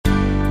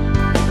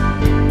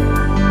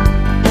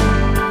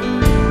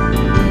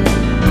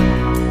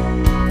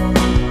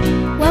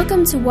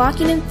Welcome to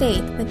Walking in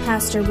Faith with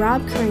Pastor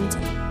Rob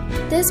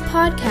Currington. This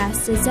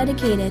podcast is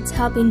dedicated to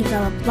helping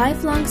develop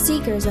lifelong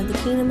seekers of the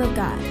kingdom of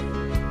God.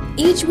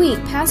 Each week,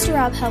 Pastor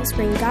Rob helps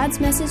bring God's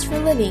message for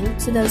living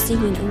to those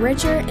seeking a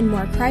richer and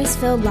more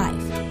Christ-filled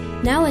life.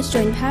 Now let's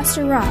join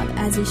Pastor Rob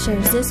as he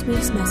shares this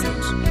week's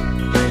message.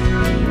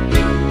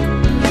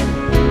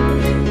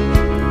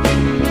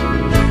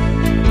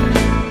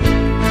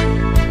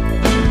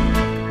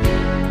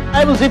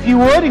 Bibles, if you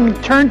would,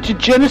 and turn to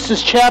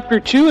Genesis chapter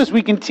 2 as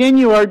we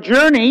continue our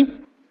journey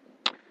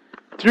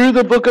through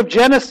the book of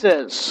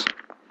Genesis.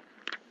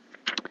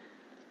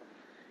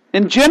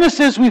 In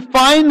Genesis, we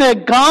find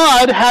that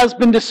God has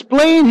been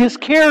displaying His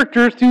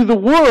character through the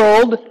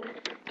world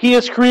He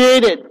has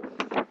created.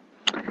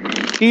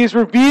 He has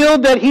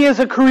revealed that He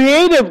is a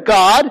creative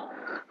God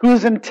who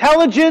is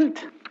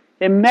intelligent,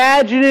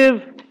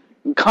 imaginative,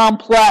 and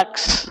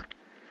complex.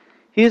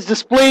 He has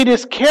displayed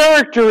His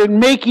character in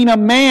making a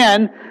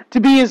man to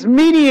be His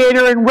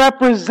mediator and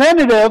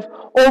representative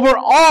over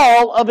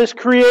all of His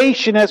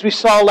creation, as we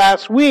saw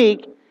last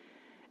week.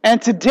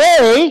 And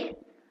today,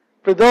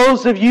 for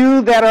those of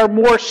you that are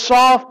more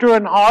softer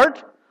in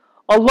heart,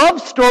 a love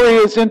story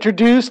is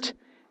introduced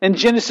in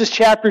Genesis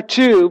chapter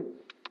 2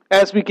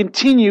 as we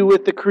continue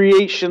with the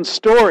creation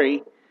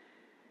story.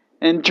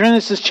 In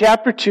Genesis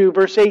chapter 2,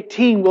 verse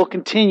 18, we'll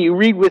continue.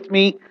 Read with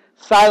me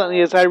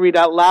silently as I read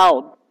out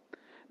loud.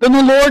 Then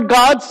the Lord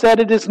God said,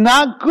 "It is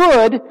not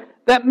good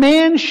that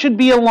man should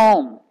be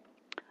alone.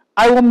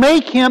 I will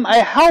make him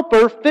a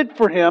helper fit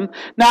for him."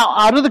 Now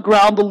out of the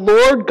ground the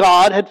Lord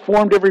God had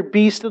formed every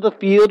beast of the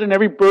field and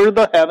every bird of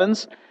the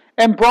heavens,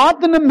 and brought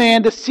them to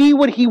man to see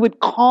what he would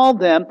call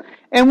them.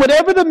 And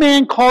whatever the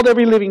man called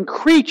every living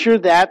creature,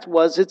 that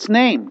was its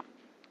name.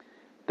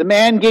 The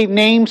man gave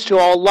names to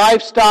all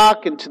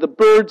livestock, and to the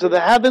birds of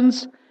the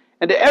heavens,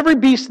 and to every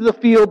beast of the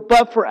field.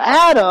 But for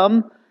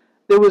Adam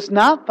there was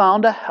not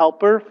found a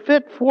helper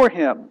fit for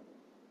him.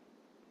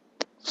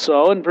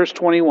 So, in verse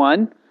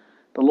 21,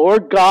 the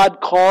Lord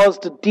God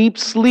caused a deep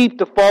sleep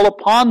to fall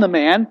upon the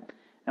man,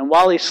 and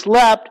while he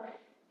slept,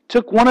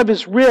 took one of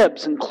his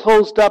ribs and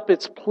closed up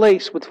its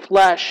place with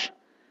flesh.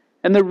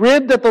 And the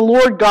rib that the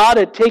Lord God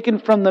had taken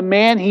from the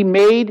man he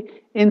made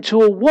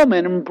into a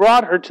woman and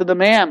brought her to the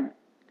man.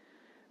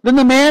 Then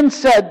the man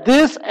said,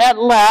 "This at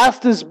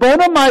last is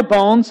bone of my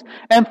bones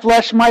and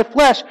flesh of my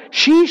flesh.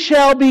 She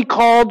shall be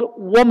called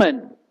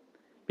woman,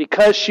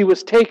 because she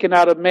was taken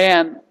out of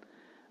man.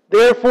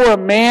 Therefore a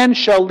man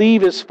shall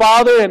leave his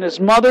father and his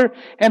mother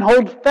and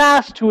hold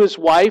fast to his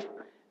wife,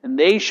 and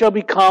they shall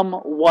become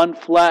one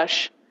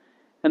flesh.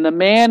 And the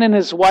man and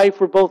his wife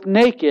were both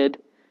naked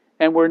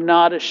and were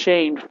not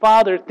ashamed."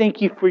 Father,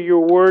 thank you for your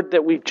word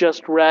that we've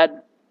just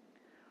read.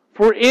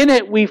 For in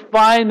it we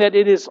find that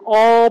it is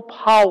all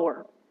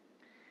power.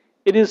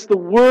 It is the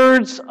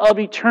words of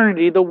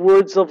eternity, the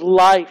words of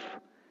life.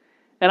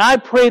 And I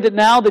pray that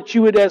now that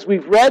you would, as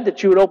we've read,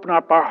 that you would open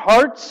up our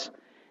hearts,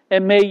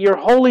 and may your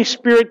Holy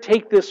Spirit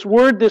take this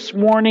word this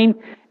morning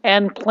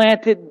and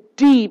plant it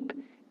deep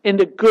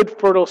into good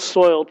fertile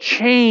soil.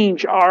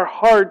 Change our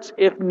hearts,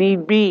 if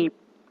need be,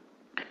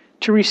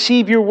 to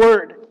receive your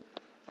word.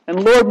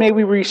 And Lord, may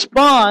we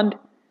respond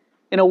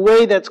in a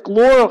way that's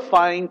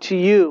glorifying to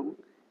you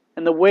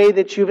and the way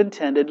that you've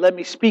intended. Let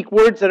me speak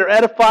words that are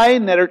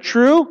edifying, that are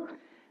true.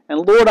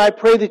 And Lord, I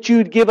pray that you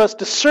would give us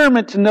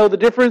discernment to know the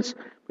difference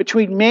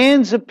between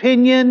man's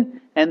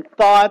opinion and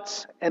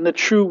thoughts and the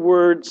true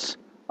words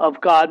of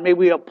God. May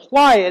we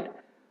apply it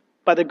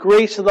by the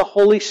grace of the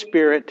Holy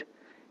Spirit,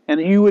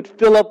 and you would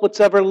fill up what's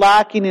ever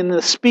lacking in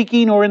the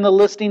speaking or in the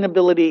listening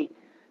ability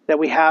that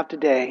we have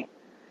today.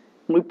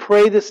 And we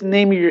pray this in the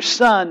name of your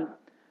Son,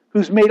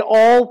 who's made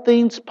all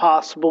things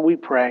possible, we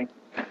pray.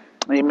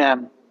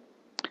 Amen.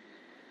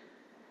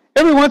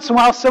 Every once in a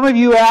while, some of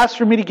you ask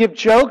for me to give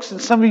jokes,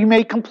 and some of you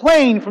may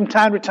complain from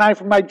time to time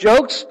for my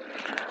jokes.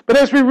 But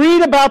as we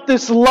read about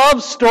this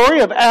love story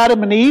of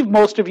Adam and Eve,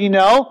 most of you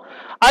know,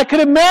 I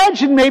could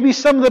imagine maybe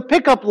some of the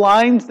pickup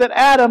lines that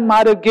Adam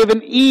might have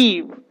given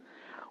Eve.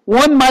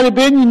 One might have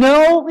been, "You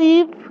know,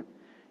 Eve,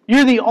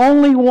 you're the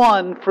only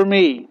one for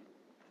me."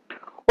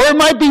 Or it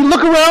might be,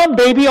 "Look around,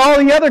 baby, all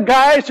the other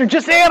guys are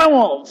just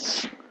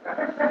animals."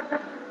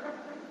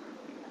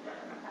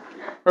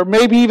 Or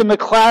maybe even the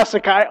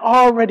classic, "I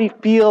already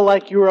feel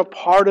like you're a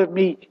part of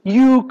me.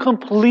 You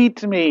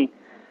complete me."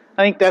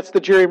 I think that's the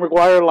Jerry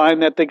Maguire line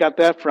that they got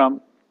that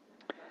from.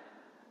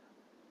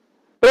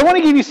 But I want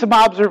to give you some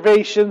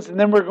observations, and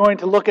then we're going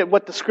to look at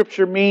what the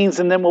Scripture means,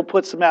 and then we'll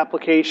put some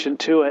application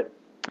to it.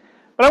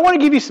 But I want to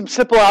give you some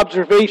simple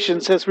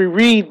observations as we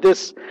read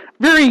this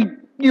very,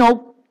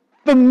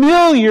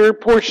 familiar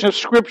portion of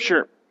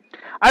Scripture.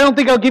 I don't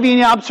think I'll give you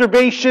any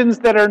observations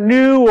that are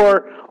new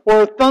or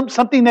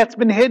something that's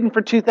been hidden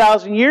for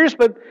 2,000 years,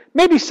 but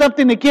maybe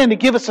something, again, to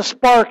give us a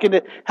spark and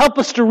to help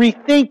us to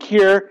rethink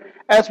here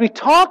as we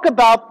talk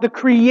about the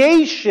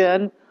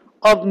creation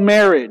of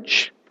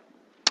marriage.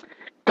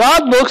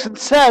 God looks and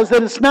says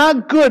that it's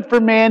not good for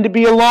man to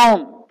be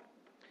alone.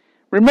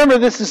 Remember,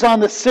 this is on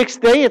the sixth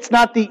day. It's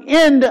not the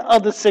end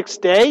of the sixth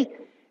day.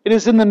 It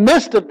is in the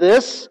midst of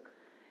this.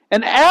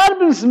 And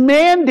Adam's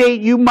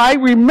mandate, you might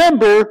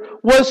remember,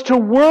 was to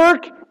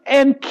work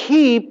and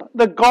keep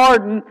the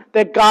garden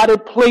that God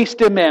had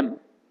placed him in.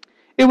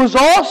 It was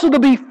also to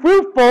be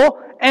fruitful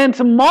and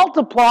to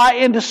multiply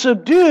and to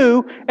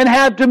subdue and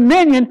have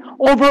dominion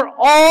over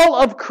all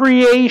of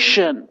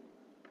creation.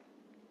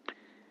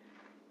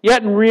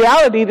 Yet in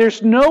reality,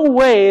 there's no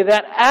way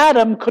that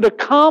Adam could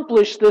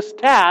accomplish this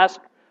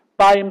task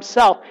by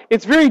himself.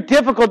 It's very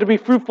difficult to be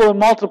fruitful and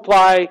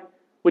multiply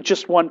with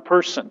just one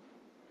person.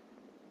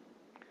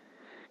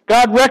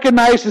 God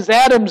recognizes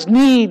Adam's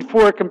need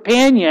for a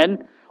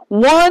companion,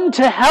 one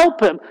to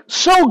help him.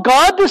 So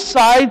God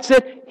decides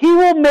that he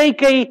will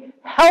make a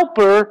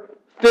helper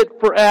fit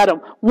for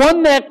Adam,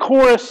 one that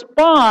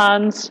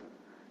corresponds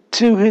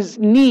to his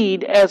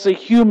need as a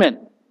human.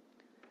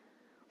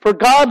 For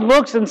God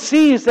looks and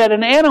sees that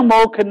an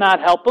animal could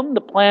not help him.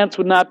 The plants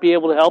would not be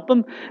able to help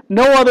him.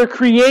 No other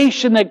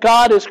creation that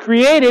God has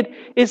created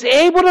is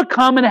able to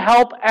come and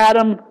help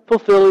Adam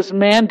fulfill his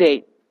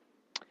mandate.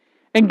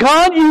 And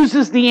God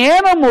uses the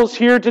animals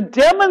here to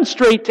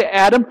demonstrate to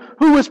Adam,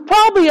 who was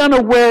probably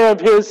unaware of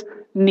his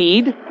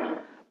need,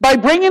 by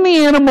bringing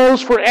the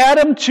animals for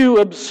Adam to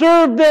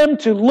observe them,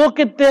 to look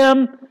at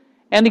them,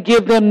 and to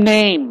give them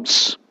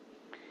names.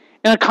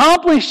 In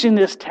accomplishing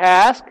this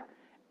task,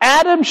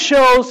 Adam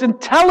shows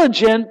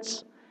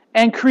intelligence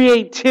and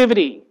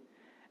creativity.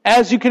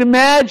 As you can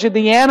imagine,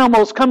 the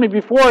animals coming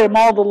before him,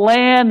 all the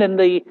land and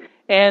the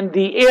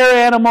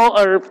air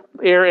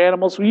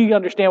animals, well, you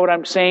understand what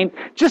I'm saying.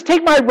 Just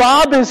take my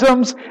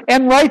Robisms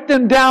and write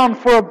them down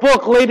for a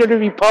book later to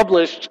be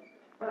published.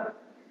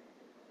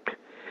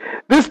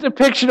 This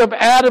depiction of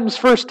Adam's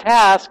first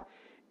task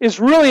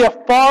is really a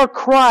far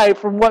cry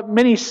from what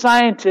many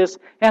scientists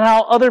and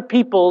how other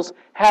peoples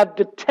have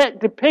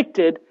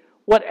depicted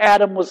what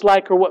Adam was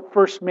like or what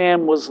first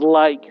man was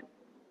like.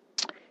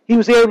 He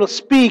was able to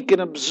speak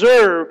and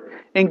observe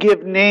and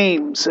give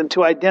names and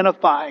to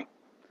identify.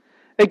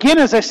 Again,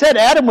 as I said,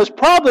 Adam was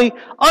probably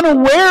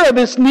unaware of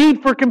his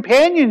need for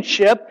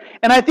companionship,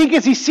 and I think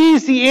as he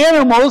sees the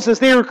animals as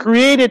they were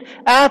created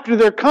after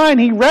their kind,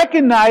 he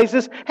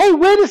recognizes, hey,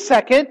 wait a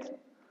second,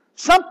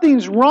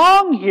 something's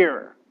wrong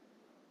here.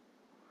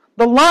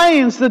 The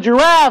lions, the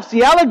giraffes,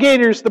 the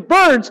alligators, the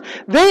birds,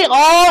 they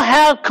all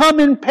have come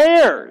in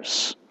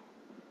pairs.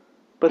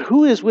 But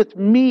who is with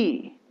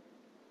me?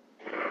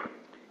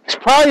 He's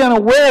probably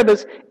unaware of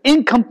his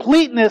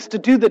incompleteness to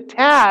do the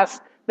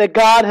task that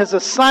God has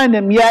assigned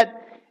him,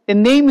 yet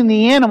in naming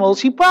the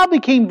animals, he probably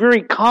became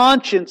very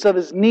conscious of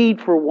his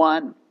need for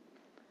one.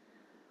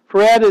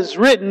 For as is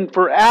written,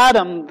 for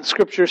Adam, the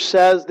Scripture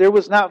says, there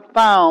was not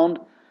found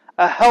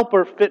a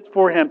helper fit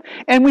for him.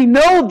 And we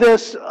know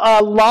this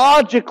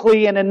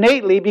logically and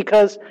innately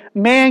because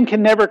man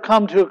can never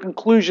come to a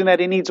conclusion that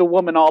he needs a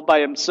woman all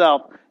by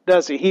himself,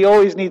 does he? He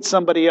always needs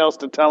somebody else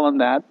to tell him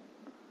that.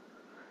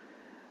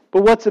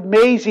 But what's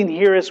amazing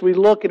here as we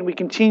look and we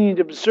continue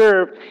to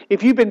observe,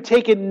 if you've been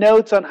taking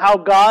notes on how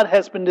God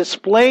has been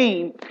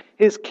displaying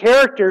his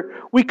character,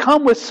 we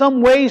come with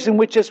some ways in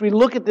which as we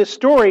look at this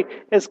story,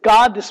 as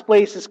God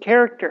displays his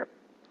character.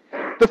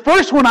 The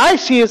first one I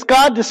see is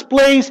God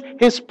displays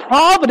his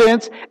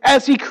providence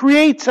as he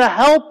creates a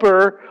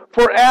helper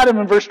for Adam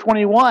in verse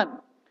 21.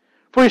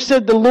 For he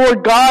said, the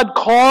Lord God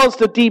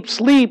caused a deep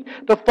sleep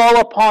to fall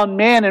upon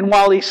man, and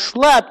while he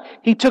slept,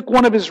 he took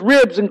one of his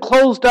ribs and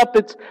closed up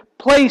its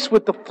place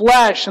with the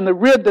flesh, and the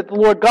rib that the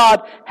Lord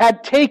God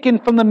had taken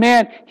from the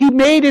man, he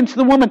made into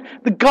the woman.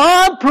 The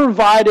God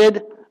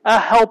provided a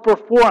helper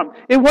for him.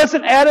 It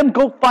wasn't Adam,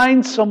 go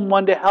find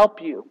someone to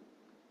help you.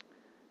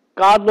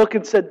 God looked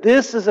and said,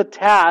 this is a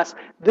task,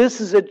 this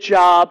is a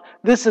job,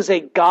 this is a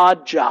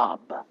God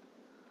job.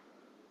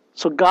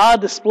 So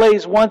God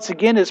displays once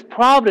again his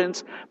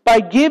providence by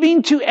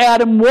giving to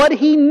Adam what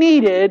he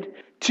needed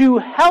to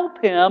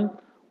help him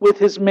with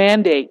his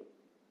mandate.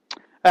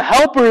 A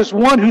helper is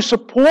one who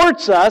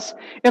supports us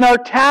in our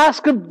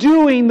task of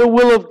doing the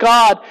will of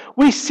God.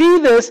 We see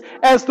this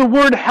as the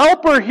word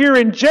helper here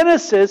in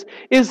Genesis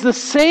is the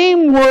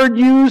same word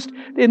used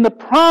in the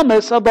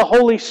promise of the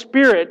Holy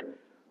Spirit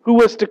who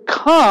was to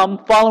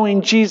come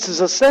following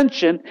Jesus'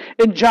 ascension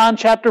in John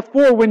chapter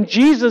 4, when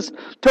Jesus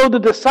told the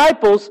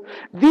disciples,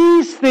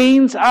 these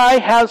things I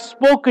have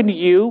spoken to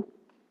you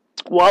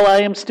while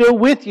I am still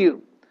with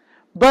you.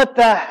 But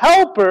the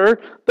Helper,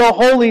 the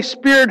Holy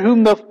Spirit,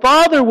 whom the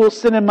Father will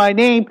send in my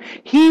name,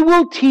 he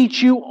will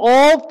teach you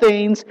all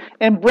things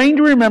and bring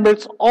to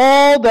remembrance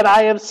all that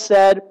I have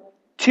said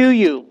to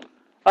you.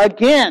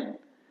 Again,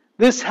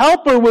 this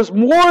helper was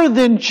more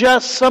than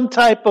just some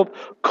type of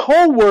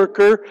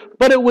co-worker,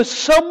 but it was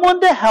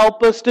someone to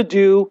help us to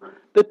do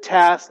the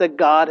task that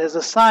God has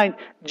assigned,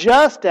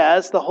 just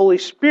as the Holy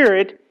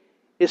Spirit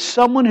is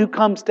someone who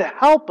comes to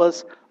help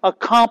us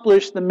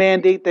accomplish the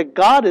mandate that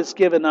God has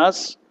given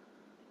us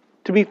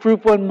to be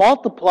fruitful and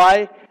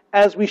multiply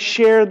as we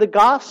share the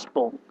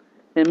gospel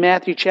in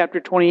Matthew chapter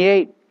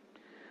 28.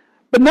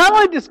 But not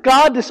only does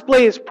God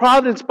display his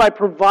providence by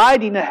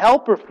providing a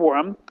helper for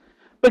him,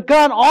 But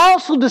God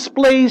also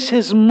displays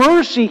His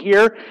mercy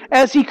here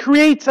as He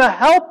creates a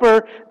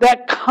helper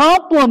that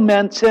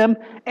complements him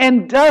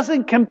and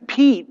doesn't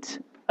compete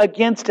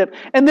against him.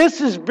 And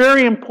this is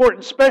very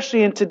important,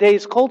 especially in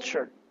today's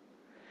culture.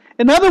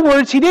 In other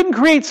words, He didn't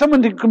create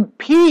someone to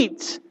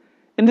compete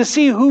and to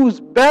see who's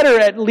better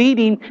at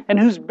leading and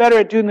who's better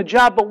at doing the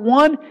job, but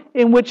one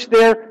in which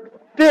they're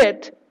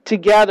fit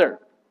together.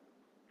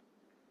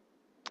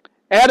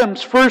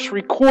 Adam's first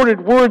recorded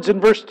words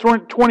in verse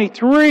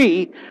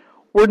 23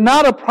 were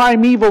not a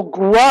primeval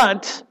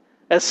grunt,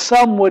 as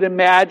some would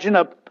imagine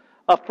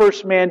a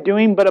first man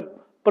doing, but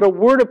a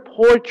word of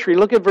poetry.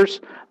 Look at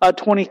verse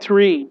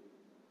 23.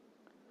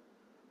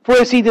 For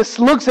as he just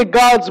looks at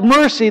God's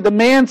mercy, the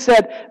man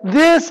said,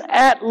 "This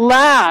at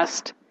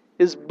last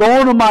is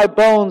bone of my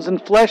bones and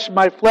flesh of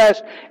my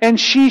flesh, and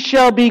she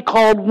shall be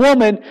called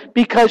woman,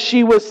 because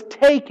she was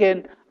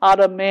taken out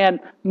of man,"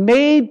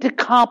 made to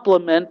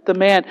complement the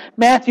man.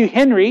 Matthew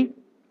Henry,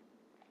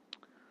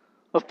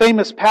 a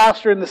famous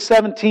pastor in the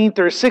 17th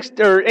or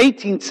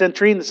 18th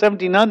century, in the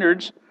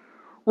 1700s,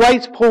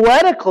 writes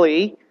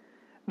poetically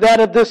that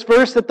of this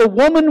verse, that the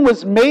woman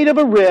was made of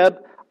a rib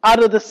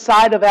out of the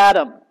side of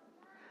Adam.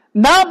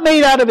 Not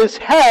made out of his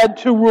head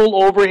to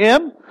rule over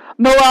him,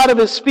 nor out of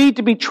his feet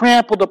to be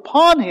trampled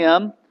upon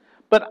him,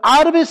 but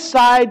out of his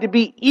side to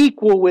be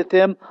equal with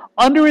him,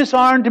 under his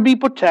arm to be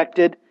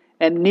protected,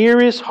 and near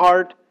his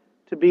heart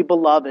to be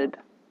beloved.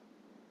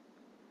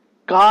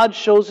 God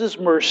shows His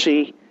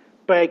mercy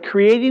by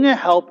creating a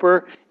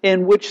helper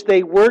in which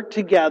they work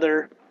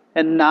together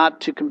and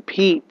not to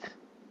compete.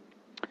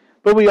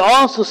 But we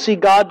also see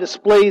God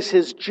displays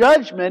His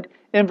judgment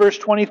in verse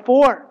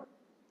 24.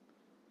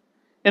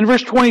 In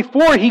verse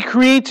 24, He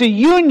creates a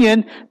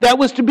union that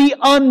was to be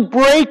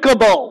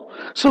unbreakable.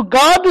 So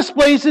God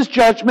displays His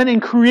judgment in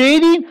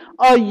creating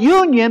a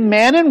union,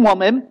 man and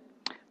woman,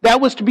 that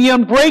was to be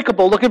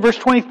unbreakable. Look at verse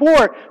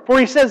 24. For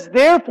He says,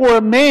 "Therefore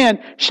a man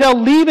shall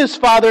leave his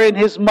father and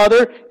his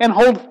mother and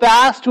hold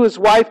fast to his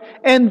wife,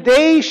 and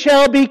they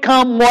shall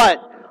become"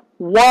 what?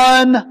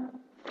 One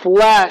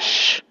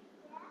flesh.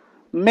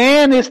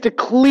 Man is to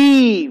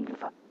cleave.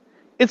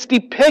 It's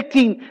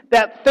depicting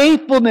that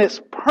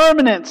faithfulness,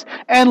 permanence,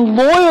 and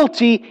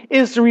loyalty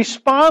is the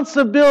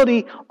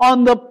responsibility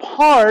on the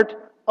part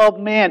of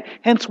man.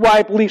 Hence why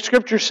I believe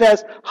Scripture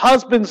says,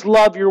 "Husbands,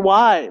 love your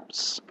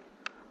wives."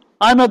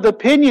 I'm of the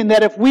opinion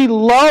that if we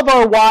love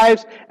our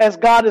wives as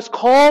God has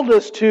called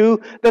us to,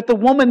 that the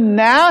woman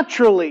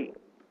naturally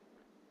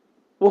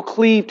will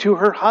cleave to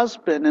her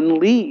husband and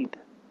lead.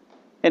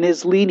 And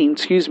his leading,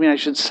 I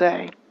should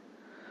say.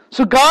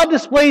 So God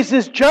displays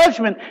His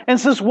judgment and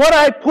says, what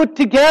I put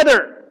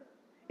together,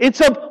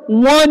 it's of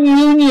one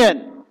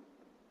union.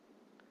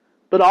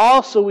 But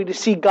also we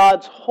see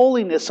God's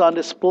holiness on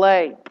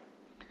display.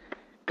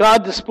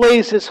 God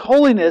displays His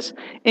holiness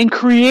in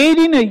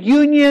creating a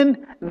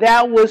union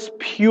that was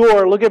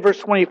pure. Look at verse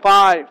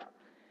 25.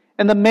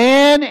 And the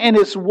man and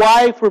his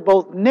wife were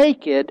both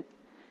naked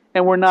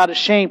and were not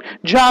ashamed.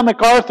 John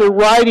MacArthur,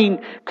 writing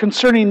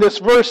concerning this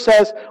verse,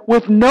 says,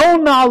 "With no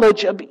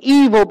knowledge of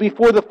evil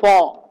before the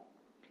fall,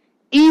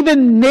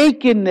 even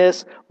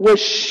nakedness was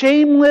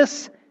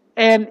shameless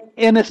and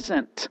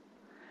innocent.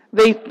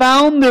 They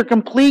found their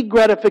complete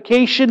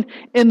gratification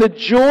in the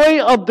joy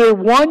of their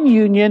one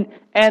union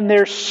and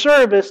their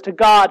service to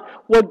God."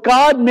 What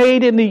God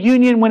made in the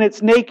union when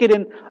it's naked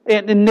and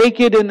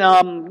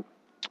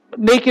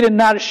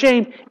not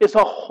ashamed is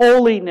a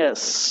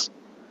holiness.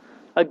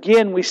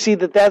 Again, we see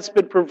that that's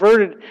been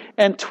perverted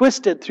and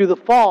twisted through the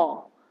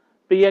fall.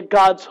 But yet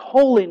God's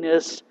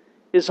holiness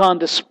is on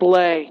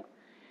display.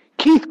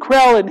 Keith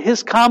Krell, in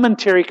his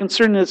commentary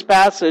concerning this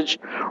passage,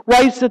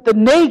 writes that the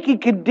naked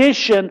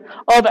condition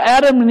of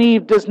Adam and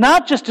Eve does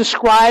not just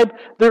describe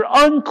their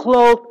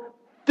unclothed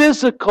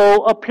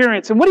physical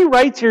appearance. And what he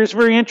writes here is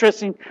very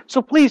interesting,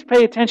 so please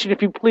pay attention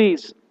if you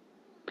please.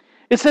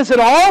 It says it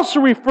also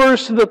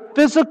refers to the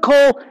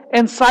physical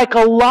and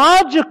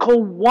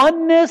psychological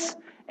oneness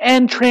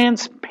and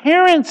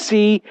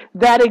transparency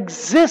that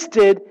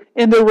existed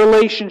in their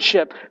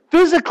relationship.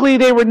 Physically,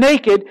 they were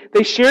naked.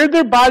 They shared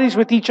their bodies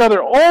with each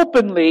other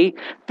openly.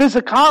 Now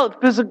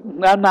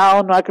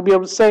I'm not going to be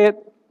able to say it.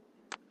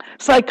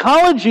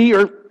 Psychology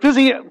or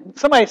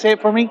somebody say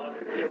it for me.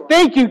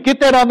 Thank you. Get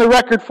that on the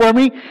record for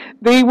me.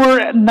 They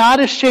were not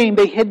ashamed.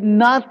 They hid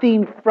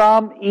nothing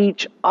from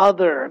each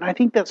other. And I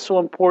think that's so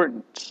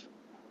important.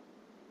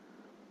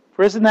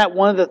 For isn't that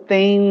one of the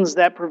things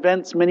that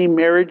prevents many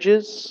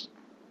marriages?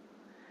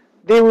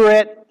 They were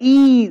at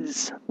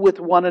ease with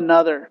one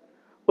another,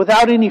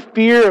 without any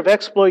fear of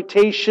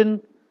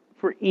exploitation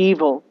for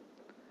evil.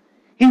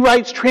 He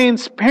writes,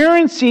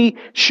 transparency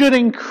should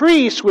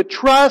increase with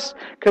trust,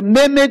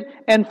 commitment,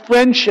 and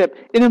friendship.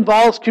 It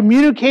involves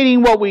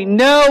communicating what we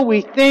know,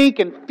 we think,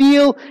 and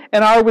feel,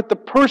 and are with the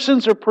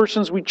persons or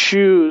persons we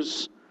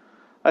choose.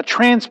 A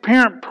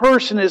transparent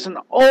person is an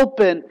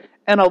open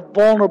and a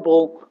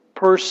vulnerable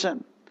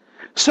person.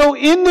 So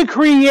in the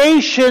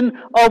creation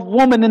of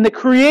woman, in the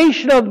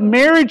creation of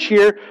marriage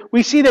here,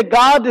 we see that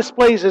God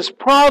displays His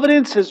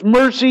providence, His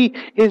mercy,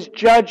 His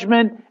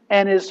judgment,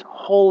 and His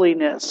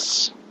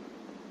holiness.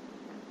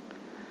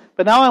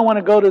 But now I want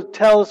to go to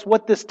tell us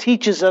what this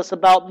teaches us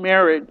about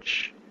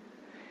marriage.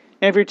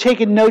 And if you're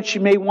taking notes,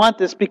 you may want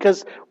this,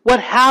 because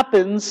what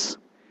happens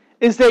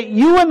is that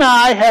you and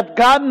I have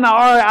gotten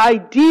our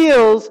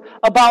ideals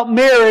about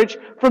marriage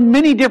from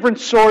many different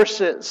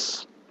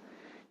sources.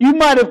 You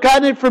might have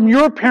gotten it from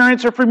your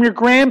parents or from your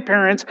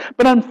grandparents,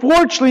 but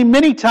unfortunately,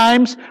 many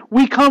times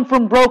we come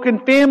from broken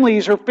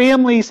families or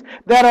families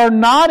that are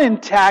not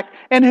intact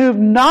and who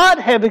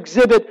have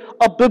exhibit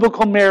a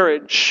biblical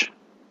marriage.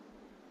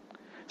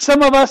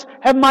 Some of us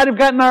might have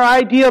gotten our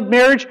idea of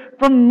marriage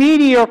from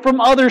media or from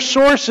other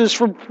sources,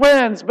 from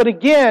friends, but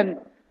again,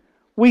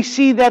 we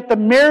see that the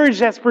marriage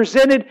that's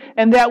presented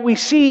and that we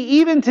see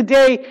even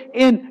today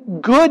in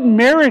good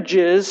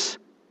marriages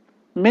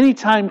many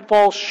times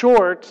falls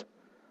short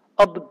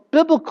of the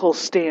biblical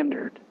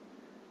standard.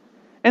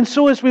 And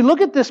so as we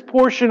look at this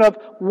portion of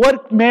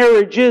what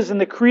marriage is and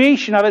the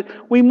creation of it,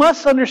 we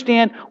must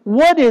understand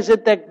what is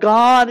it that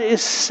God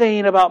is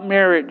saying about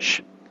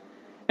marriage.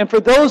 And for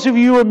those of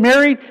you who are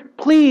married,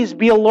 please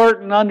be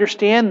alert and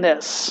understand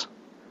this.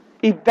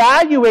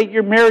 Evaluate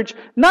your marriage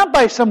not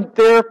by some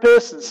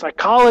therapist and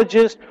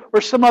psychologist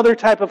or some other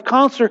type of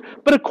counselor,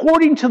 but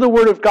according to the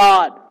Word of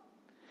God.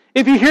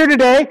 If you're here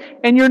today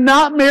and you're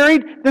not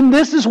married, then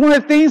this is one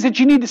of the things that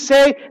you need to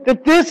say,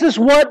 that this is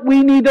what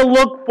we need to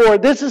look for.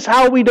 This is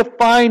how we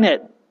define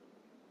it.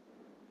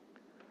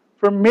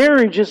 For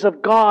marriage is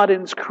of God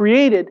and is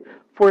created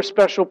for a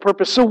special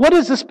purpose. So what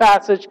does this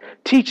passage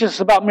teach us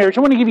about marriage?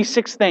 I want to give you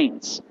 6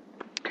 things.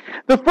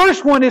 The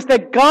first one is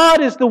that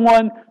God is the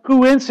one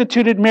who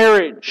instituted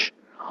marriage.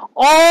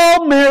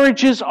 All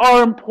marriages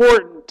are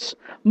important.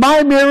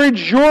 My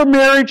marriage, your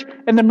marriage,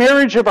 and the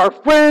marriage of our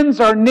friends,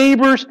 our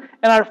neighbors,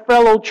 and our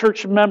fellow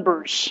church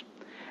members.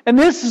 And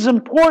this is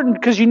important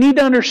because you need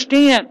to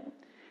understand,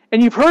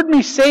 and you've heard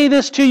me say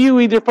this to you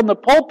either from the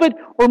pulpit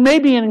or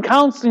maybe in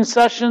counseling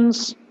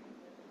sessions,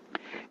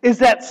 is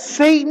that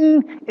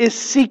Satan is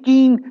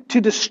seeking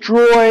to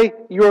destroy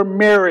your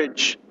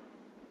marriage.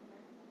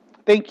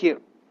 Thank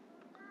you.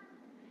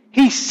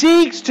 He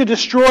seeks to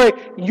destroy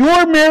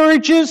your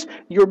marriages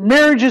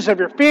of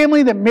your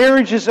family, the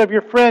marriages of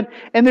your friend.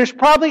 And there's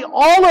probably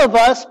all of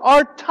us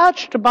are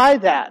touched by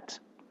that.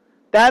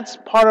 That's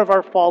part of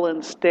our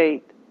fallen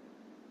state.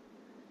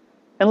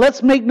 And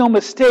let's make no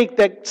mistake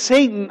that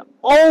Satan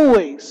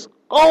always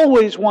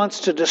wants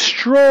to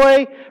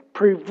destroy,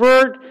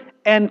 pervert,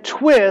 and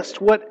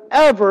twist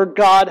whatever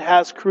God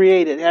has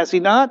created. Has he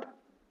not?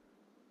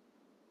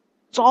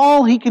 It's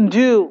all he can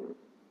do.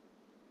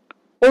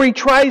 Or he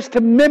tries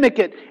to mimic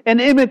it and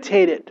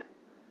imitate it.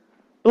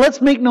 But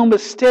let's make no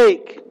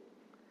mistake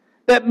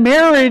that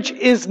marriage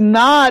is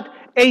not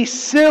a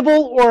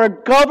civil or a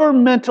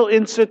governmental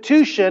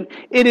institution.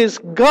 It is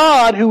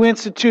God who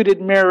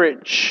instituted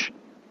marriage.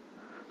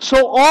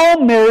 So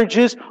all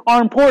marriages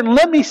are important.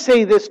 Let me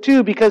say this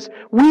too, because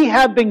we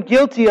have been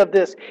guilty of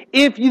this.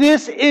 If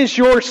this is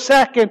your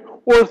second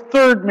or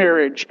third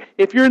marriage,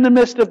 if you're in the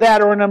midst of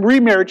that or in a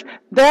remarriage,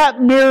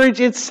 that marriage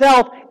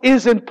itself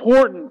is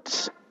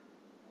important.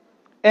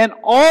 And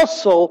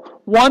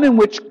also one in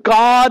which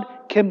God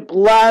can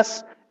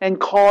bless and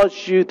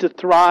cause you to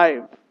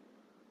thrive.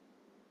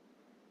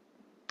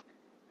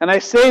 And I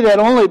say that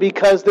only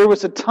because there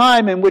was a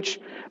time in which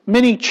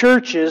many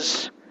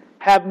churches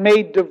have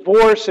made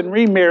divorce and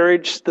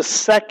remarriage the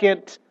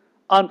second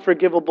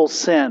unforgivable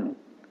sin.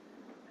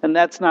 And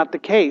that's not the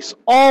case.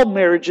 All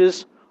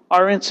marriages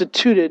are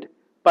instituted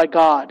by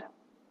God,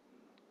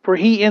 for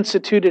He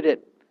instituted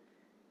it.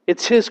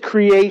 It's His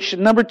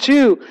creation. Number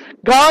 2,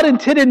 God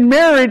intended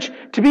marriage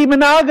to be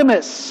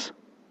monogamous.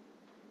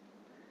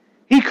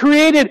 He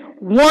created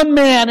one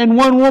man and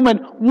one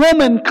woman.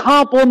 Woman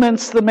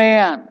complements the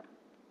man.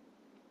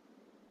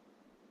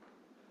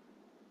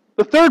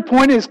 The third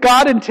point is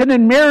God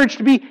intended marriage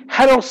to be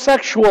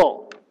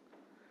heterosexual.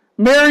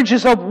 Marriage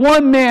is of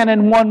one man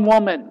and one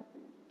woman.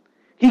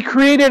 He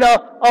created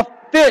a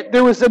fit.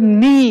 There was a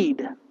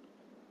need.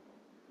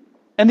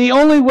 And the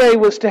only way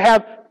was to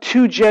have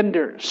 2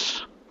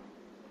 genders.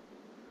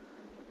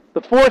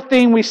 The fourth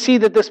thing we see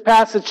that this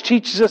passage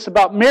teaches us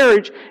about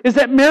marriage is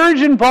that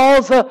marriage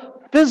involves a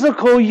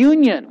physical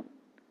union.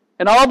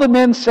 And all the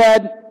men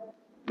said,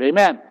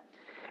 amen.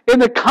 In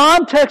the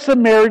context of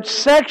marriage,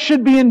 sex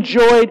should be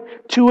enjoyed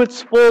to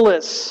its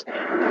fullest.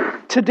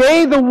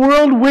 Today, the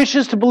world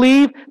wishes to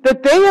believe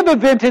that they have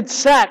invented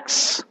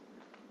sex,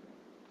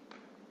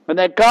 and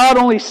that God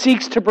only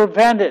seeks to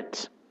prevent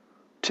it,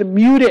 to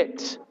mute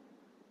it,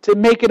 to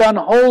make it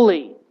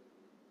unholy.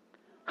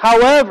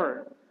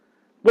 However,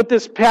 what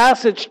this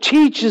passage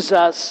teaches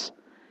us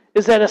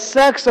is that a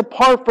sex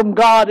apart from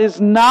God is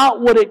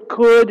not what it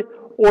could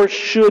or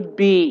should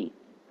be.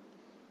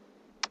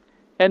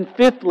 And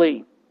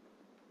fifthly,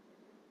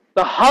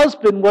 the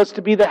husband was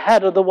to be the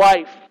head of the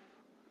wife.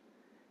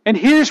 And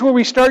here's where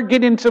we start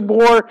getting into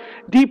more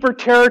deeper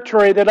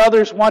territory that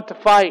others want to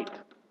fight.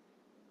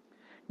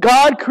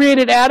 God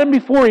created Adam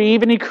before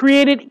Eve, and He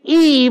created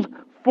Eve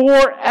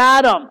for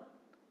Adam,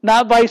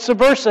 not vice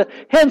versa.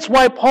 Hence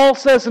why Paul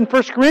says in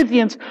 1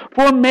 Corinthians,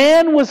 "For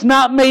man was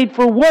not made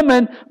for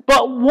woman,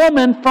 but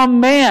woman from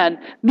man.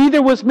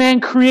 Neither was man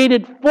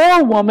created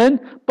for woman,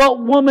 but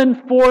woman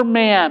for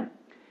man."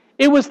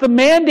 It was the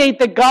mandate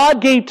that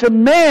God gave to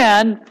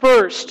man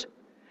first.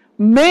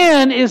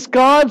 Man is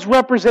God's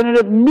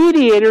representative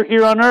mediator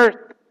here on earth.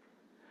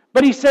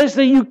 But He says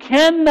that you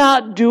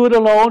cannot do it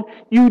alone.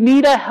 You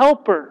need a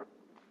helper.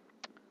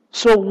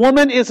 So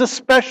woman is a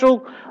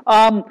special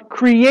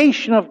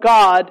creation of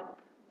God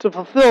to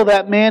fulfill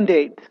that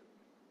mandate.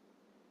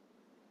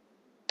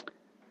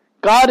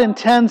 God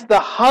intends the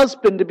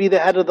husband to be the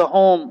head of the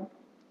home.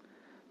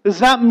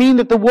 Does not mean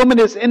that the woman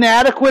is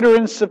inadequate or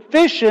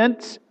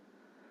insufficient,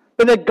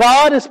 but that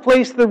God has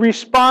placed the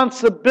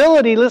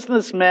responsibility, listen to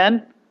this,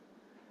 men,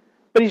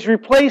 but He's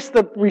replaced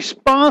the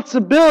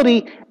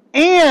responsibility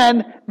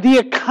and the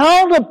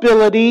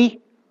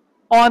accountability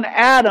on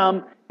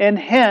Adam, and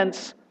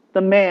hence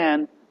the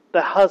man,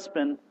 the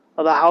husband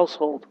of the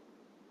household.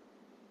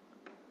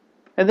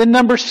 And then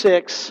number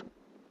 6,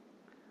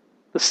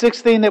 the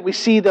sixth thing that we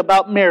see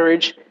about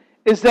marriage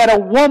is that a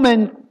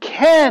woman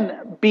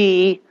can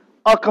be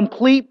a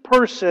complete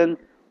person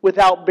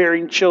without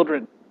bearing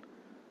children.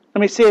 Let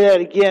me say that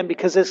again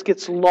because this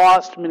gets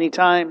lost many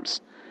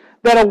times.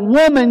 That a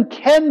woman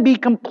can be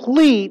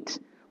complete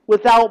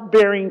without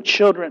bearing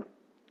children.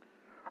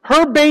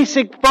 Her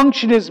basic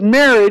function as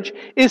marriage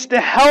is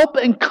to help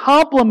and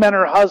complement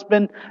her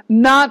husband,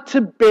 not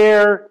to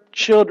bear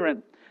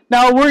children.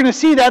 Now, we're going to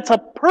see that's a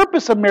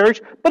purpose of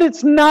marriage, but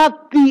it's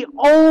not the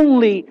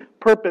only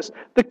purpose.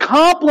 The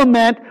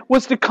complement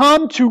was to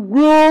come to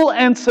rule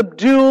and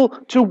subdue,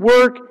 to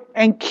work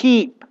and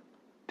keep,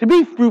 to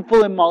be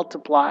fruitful and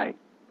multiply.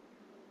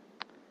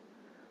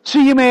 So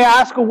you may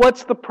ask, well,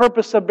 what's the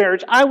purpose of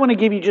marriage? I want to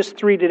give you just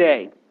 3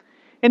 today.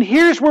 And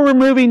here's where we're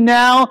moving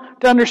now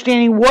to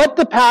understanding what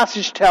the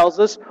passage tells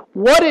us,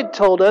 what it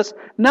told us.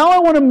 Now I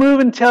want to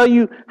move and tell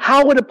you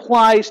how it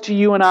applies to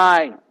you and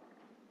I.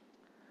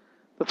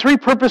 The 3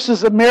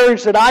 purposes of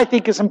marriage that I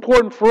think is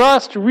important for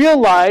us to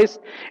realize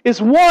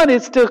is, 1,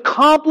 it's to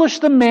accomplish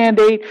the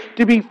mandate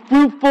to be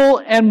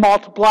fruitful and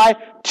multiply,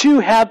 to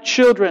have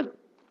children.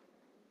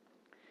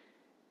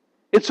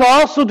 It's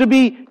also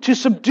to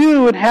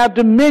subdue and have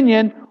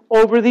dominion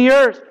over the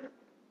earth.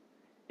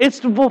 It's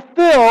to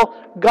fulfill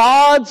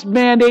God's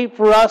mandate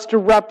for us to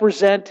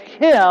represent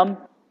Him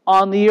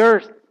on the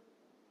earth.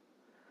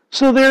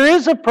 So there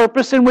is a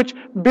purpose in which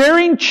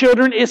bearing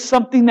children is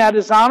something that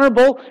is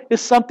honorable, is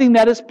something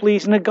that is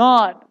pleasing to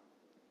God.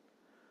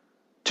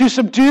 To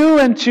subdue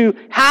and to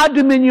have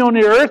dominion on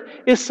the earth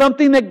is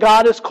something that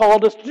God has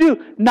called us to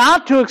do.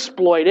 Not to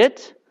exploit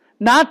it,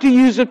 not to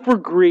use it for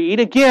greed.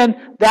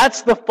 Again,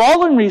 that's the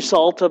fallen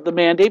result of the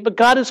mandate, but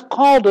God has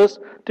called us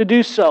to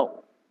do so.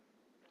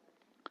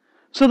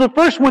 So the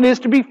first one is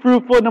to be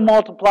fruitful and to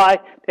multiply,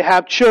 to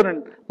have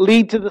children.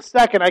 Lead to the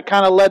second. I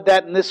kind of led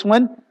that in this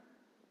one.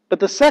 But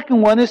the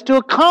second one is to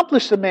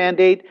accomplish the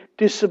mandate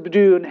to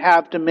subdue and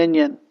have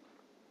dominion.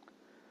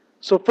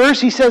 So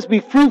first he says be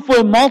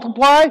fruitful and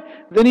multiply.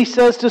 Then he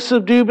says to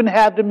subdue and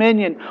have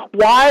dominion.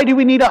 Why do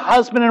we need a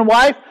husband and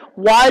wife?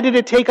 Why did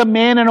it take a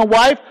man and a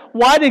wife?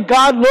 Why did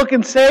God look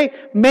and say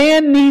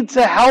man needs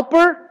a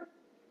helper?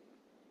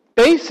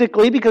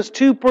 Basically because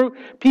 2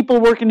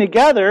 people working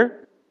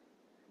together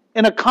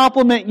in a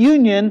complement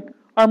union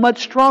are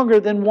much stronger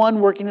than one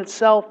working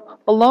itself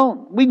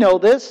alone. We know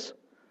this.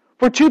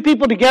 For 2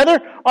 people together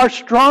are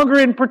stronger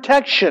in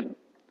protection,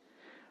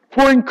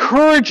 for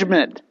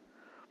encouragement,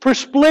 for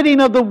splitting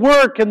of the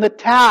work and the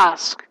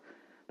task.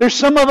 There's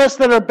some of us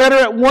that are better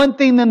at one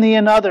thing than the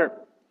other.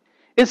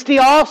 It's to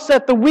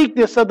offset the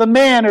weakness of the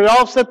man or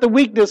offset the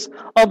weakness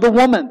of the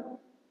woman.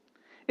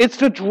 It's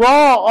to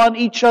draw on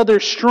each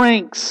other's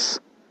strengths.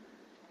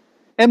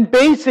 And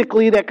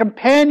basically, that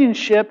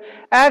companionship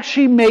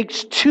actually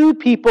makes 2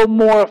 people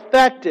more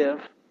effective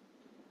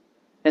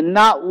and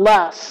not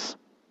less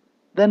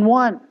than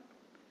one.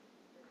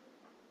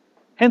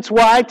 Hence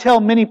why I tell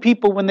many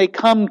people when they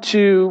come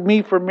to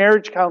me for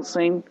marriage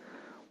counseling,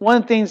 one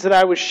of the things that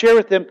I would share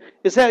with them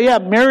is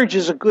that, marriage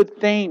is a good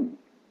thing.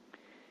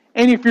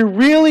 And if you're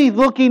really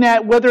looking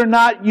at whether or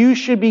not you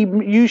should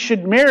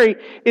marry,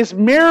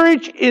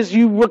 marriage is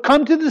you will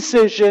come to the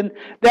decision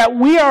that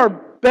we are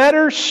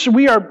better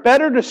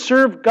to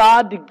serve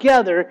God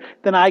together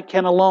than I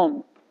can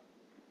alone.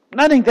 And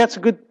I think that's a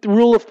good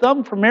rule of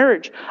thumb for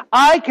marriage.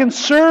 I can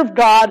serve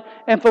God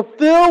and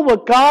fulfill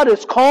what God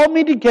has called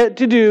me to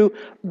do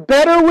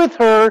better with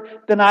her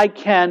than I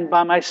can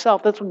by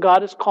myself. That's what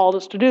God has called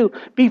us to do.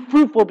 Be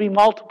fruitful, be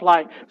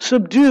multiply,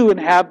 subdue, and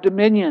have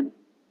dominion.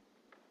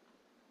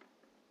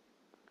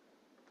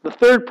 The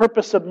third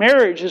purpose of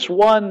marriage is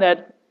one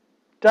that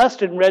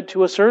Dustin read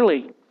to us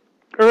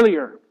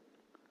earlier.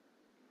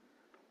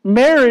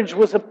 Marriage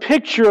was a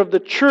picture of the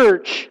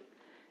church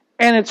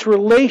and its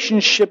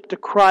relationship to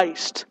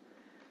Christ.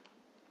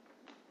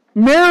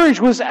 Marriage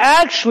was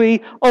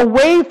actually a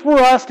way for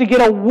us to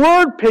get a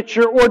word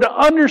picture or to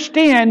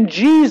understand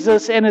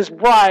Jesus and His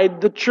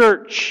bride, the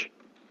church.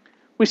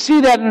 We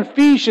see that in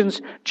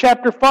Ephesians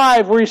chapter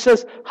 5 where he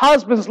says,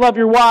 husbands, love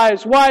your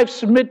wives. Wives,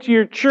 submit to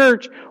your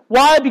church.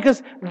 Why?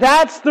 Because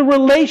that's the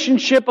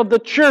relationship of the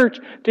church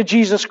to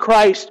Jesus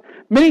Christ.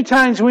 Many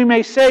times we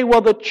may say,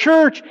 well, the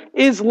church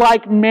is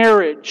like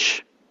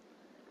marriage.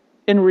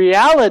 In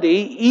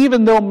reality,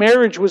 even though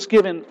marriage was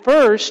given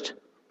first,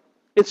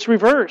 it's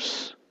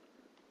reverse.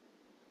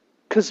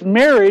 Because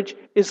marriage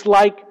is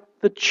like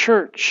the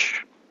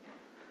church.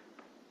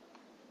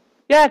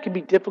 Yeah, it can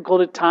be difficult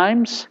at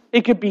times.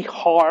 It can be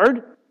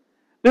hard.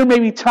 There may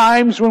be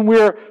times when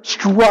we're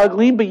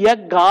struggling, but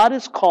yet God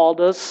has called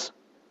us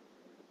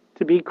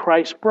to be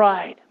Christ's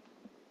bride.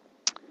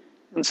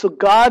 And so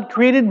God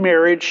created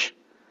marriage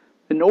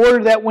in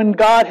order that when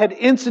God had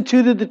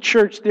instituted the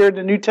church there in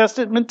the New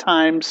Testament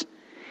times,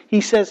 He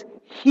says,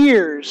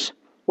 here's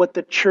what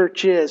the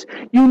church is.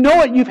 You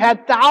know it. You've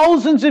had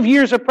thousands of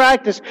years of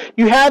practice.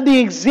 You have the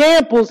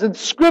examples in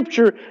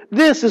Scripture.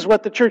 This is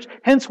what the church...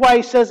 Hence why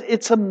He says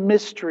it's a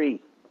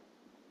mystery.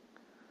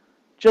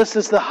 Just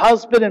as the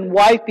husband and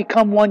wife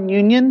become one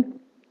union,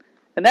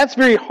 and that's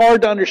very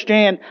hard to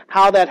understand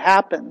how that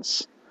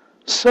happens,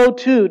 so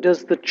too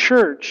does the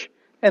church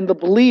and the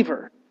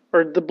believer,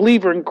 or the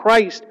believer in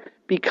Christ,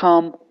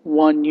 become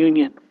one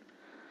union.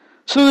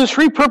 So there's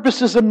three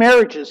purposes of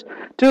marriages.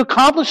 To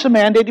accomplish the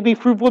mandate to be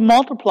fruitful and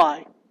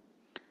multiply.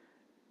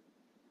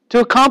 To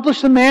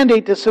accomplish the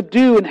mandate to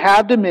subdue and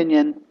have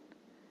dominion.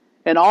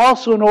 And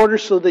also in order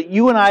so that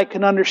you and I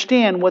can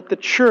understand what the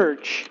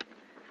church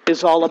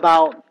is all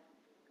about.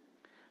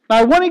 Now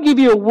I want to give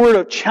you a word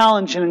of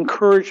challenge and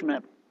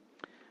encouragement.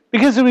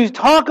 Because when we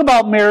talk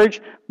about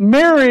marriage,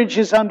 marriage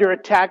is under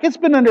attack. It's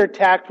been under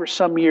attack for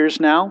some years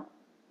now.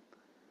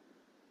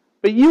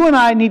 But you and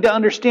I need to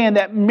understand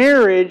that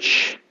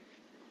marriage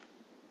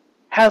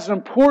has an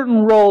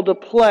important role to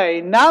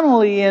play, not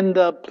only in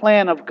the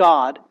plan of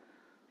God,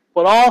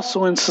 but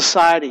also in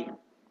society.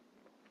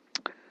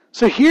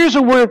 So here's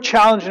a word of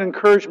challenge and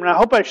encouragement. I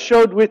hope I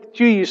showed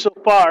to you so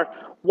far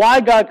why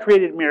God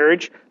created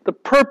marriage, the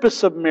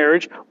purpose of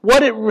marriage,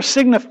 what it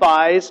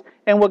signifies,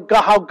 and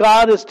how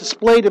God has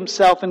displayed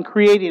Himself in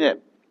creating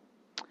it.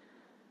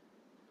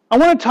 I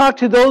want to talk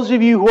to those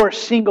of you who are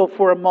single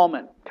for a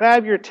moment. Can I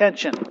have your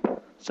attention?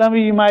 Some of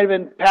you might have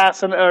been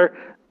passing or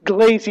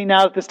glazing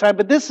out at this time,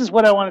 but this is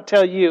what I want to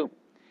tell you.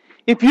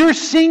 If you're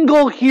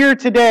single here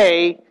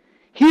today,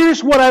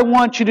 here's what I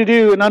want you to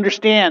do and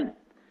understand.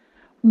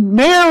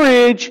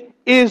 Marriage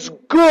is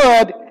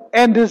good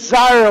and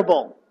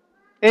desirable.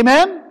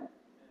 Amen?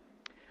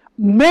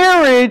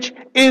 Marriage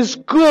is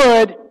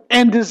good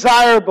and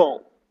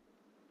desirable.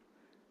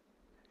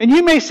 And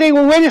you may say,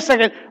 well, wait a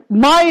second.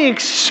 My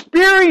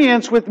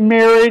experience with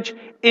marriage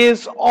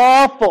is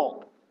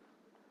awful.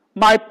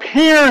 My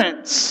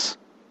parents,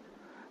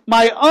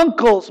 my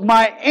uncles,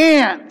 my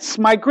aunts,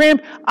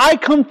 I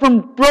come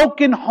from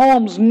broken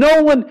homes.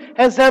 No one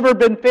has ever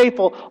been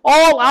faithful.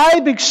 All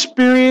I've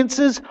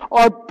experienced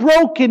are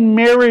broken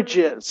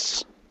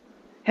marriages.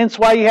 Hence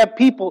why you have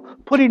people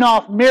putting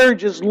off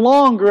marriages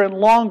longer and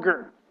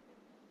longer.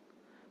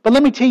 But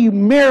let me tell you,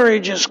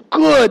 marriage is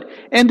good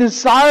and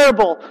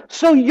desirable.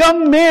 So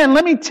young man,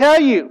 let me tell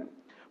you,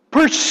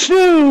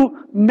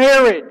 pursue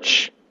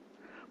marriage.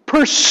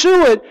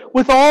 Pursue it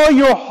with all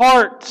your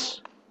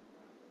heart.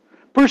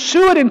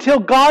 Pursue it until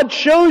God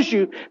shows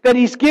you that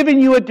He's given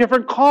you a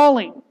different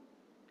calling.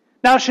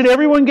 Now, should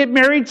everyone get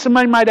married?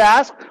 Somebody might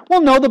ask.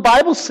 Well, no, the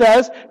Bible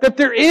says that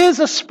there is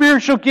a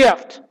spiritual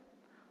gift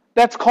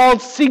that's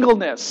called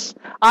singleness.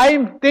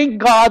 I thank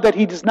God that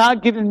He does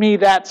not give me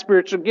that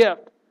spiritual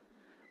gift.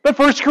 But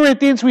 1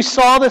 Corinthians, we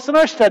saw this in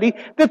our study,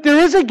 that there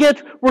is a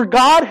gift where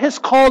God has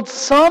called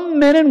some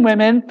men and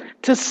women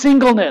to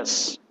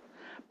singleness.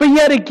 But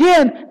yet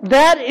again,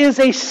 that is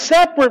a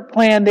separate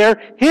plan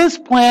there. His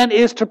plan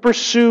is to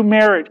pursue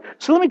marriage.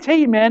 So let me tell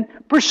you, man,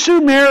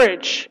 pursue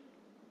marriage.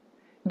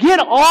 Get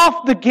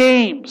off the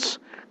games.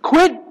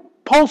 Quit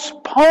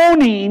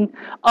postponing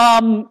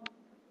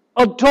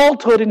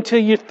adulthood until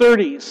your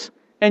 30s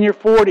and your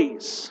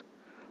 40s.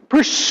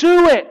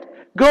 Pursue it.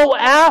 Go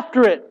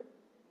after it.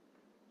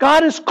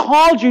 God has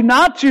called you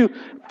not to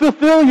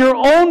fulfill your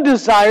own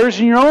desires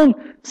and your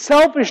own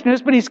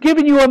selfishness, but He's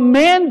given you a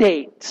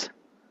mandate.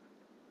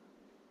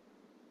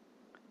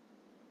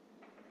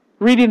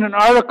 Reading an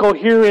article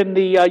here in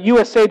the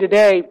USA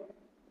Today,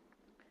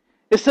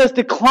 it says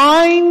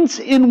declines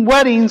in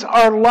weddings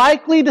are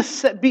likely to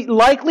set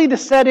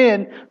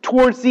in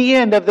towards the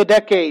end of the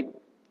decade,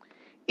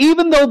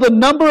 even though the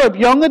number of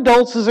young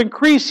adults is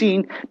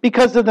increasing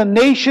because of the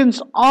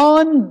nation's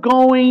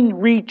ongoing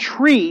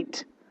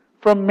retreat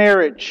from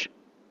marriage.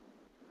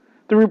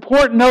 The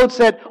report notes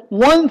that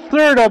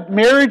 1/3 of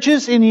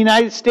marriages in the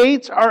United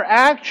States are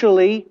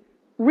actually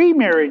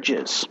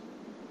remarriages.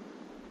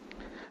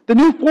 The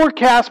new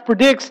forecast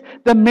predicts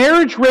the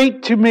marriage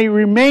rate may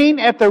remain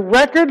at the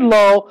record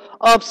low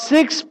of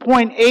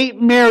 6.8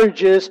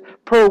 marriages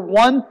per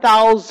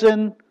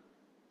 1,000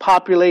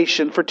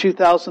 population for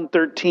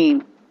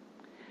 2013.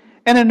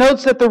 And it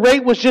notes that the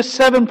rate was just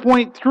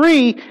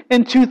 7.3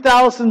 in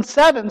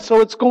 2007, so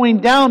it's going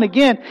down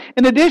again.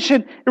 In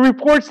addition, it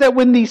reports that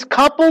when these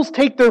couples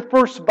take their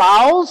first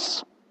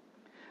vows,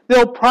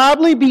 they'll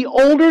probably be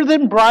older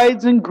than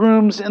brides and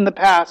grooms in the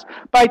past.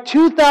 By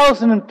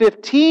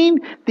 2015,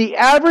 the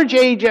average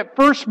age at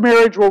first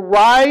marriage will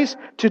rise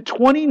to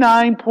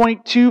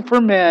 29.2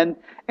 for men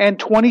and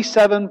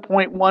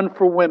 27.1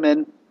 for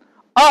women,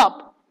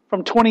 up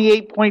from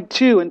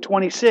 28.2 and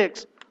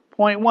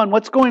 26.1.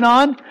 What's going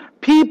on?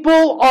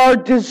 People are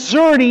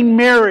deserting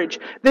marriage.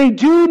 They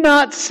do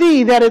not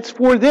see that it's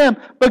for them.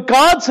 But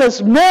God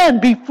says, men,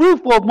 be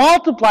fruitful,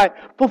 multiply,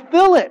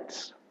 fulfill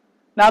it.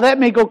 Now that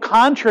may go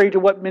contrary to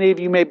what many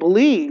of you may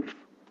believe.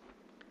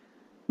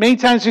 Many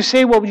times you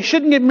say, well, you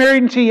shouldn't get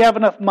married until you have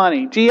enough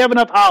money, until you have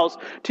enough house,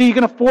 until you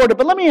can afford it.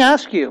 But let me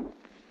ask you,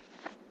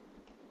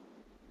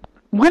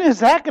 when is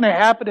that going to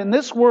happen in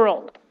this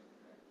world?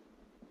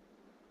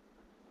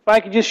 If I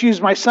could just use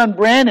my son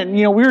Brandon,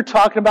 we were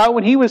talking about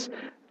when he was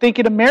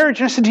thinking of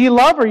marriage. I said, do you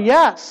love her?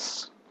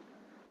 Yes.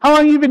 How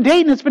long have you been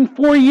dating? It's been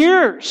 4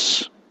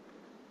 years.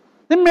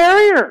 Then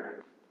marry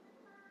her.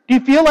 Do you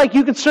feel like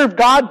you could serve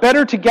God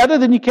better together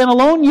than you can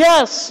alone?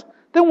 Yes.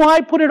 Then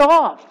why put it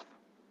off?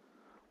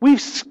 We've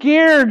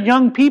scared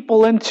young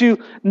people into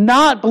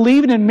not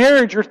believing in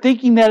marriage or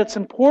thinking that it's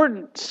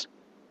important.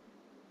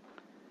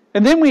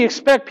 And then we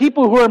expect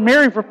people who are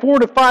married for 4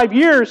 to 5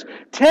 years,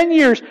 10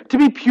 years, to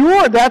be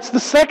pure. That's the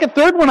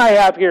third one I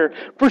have here.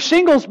 For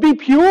singles, be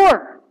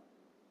pure.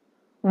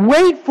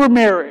 Wait for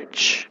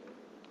marriage.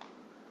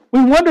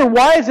 We wonder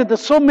why is it that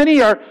so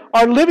many are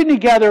living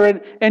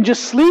together and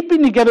just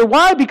sleeping together.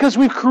 Why? Because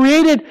we've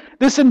created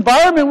this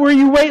environment where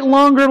you wait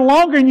longer and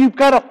longer and you've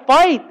got to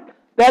fight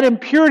that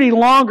impurity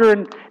longer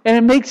and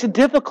it makes it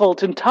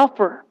difficult and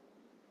tougher.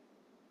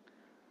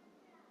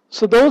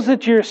 So those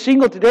that you're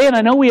single today, and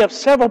I know we have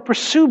several,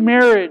 pursue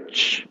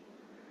marriage.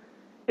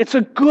 It's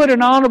a good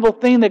and honorable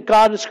thing that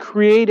God has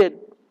created.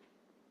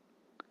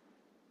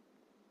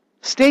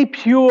 Stay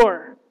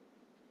pure.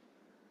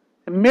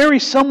 And marry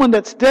someone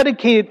that's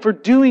dedicated to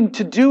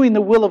doing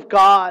the will of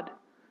God.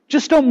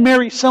 Just don't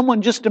marry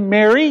someone just to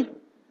marry.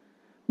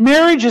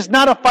 Marriage is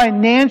not a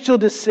financial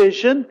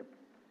decision.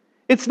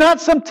 It's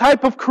not some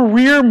type of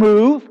career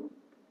move.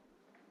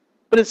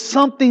 But it's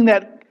something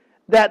that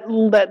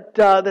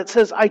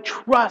says, I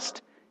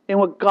trust in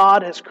what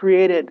God has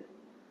created.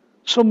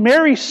 So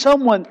marry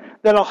someone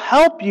that'll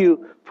help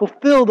you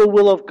fulfill the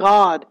will of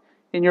God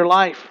in your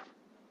life.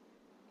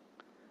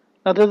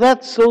 Now,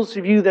 that's those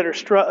of you that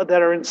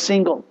are in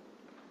single.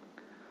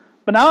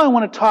 But now I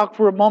want to talk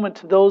for a moment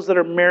to those that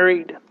are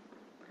married. And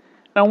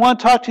I want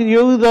to talk to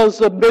you, those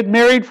that have been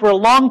married for a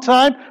long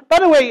time. By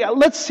the way,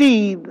 let's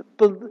see.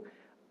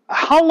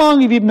 How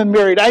long have you been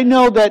married? I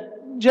know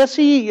that,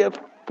 Jesse,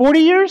 40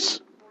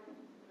 years?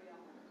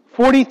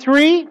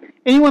 43?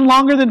 Anyone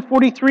longer than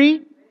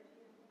 43?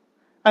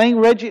 I think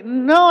Reggie...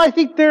 No, I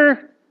think are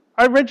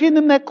Reggie and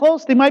them that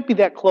close? They might be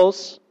that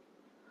close.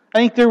 I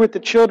think they're with the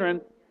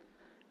children.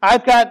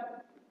 I've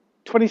got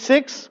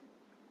 26.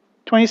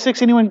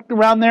 26, anyone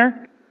around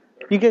there?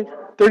 You get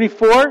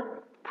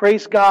 34?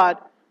 Praise God.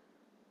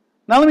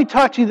 Now let me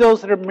talk to you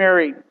those that are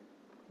married.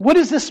 What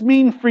does this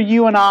mean for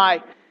you and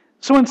I?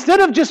 So instead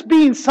of just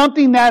being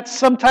something that's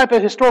some type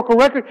of historical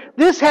record,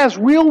 this has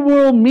real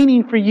world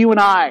meaning for you and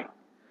I.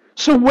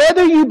 So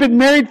whether you've been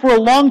married for a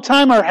long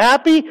time or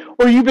happy,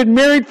 or you've been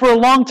married for a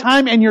long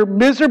time and you're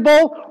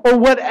miserable, or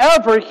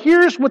whatever,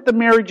 here's what the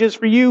marriage is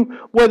for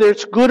you, whether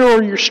it's good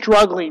or you're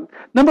struggling.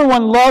 Number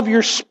one, love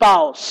your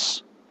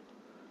spouse.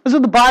 This is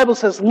what the Bible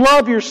says,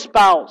 love your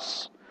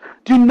spouse.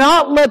 Do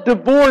not let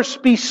divorce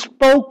be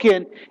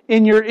spoken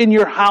in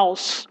your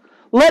house.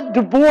 Let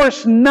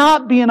divorce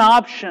not be an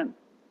option.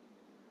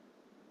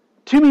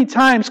 Too many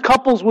times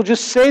couples will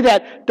just say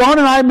that. Dawn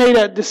and I made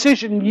a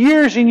decision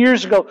years and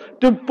years ago.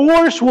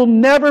 Divorce will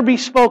never be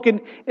spoken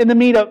in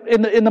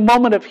the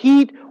moment of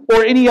heat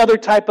or any other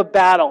type of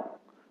battle.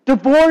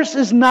 Divorce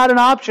is not an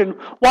option.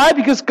 Why?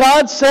 Because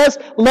God says,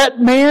 let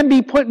man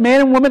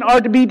and woman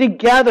are to be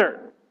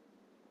together.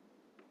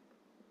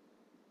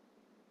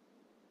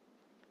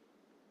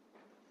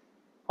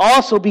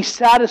 Also, be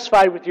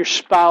satisfied with your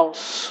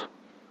spouse.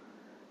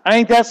 I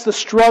think that's the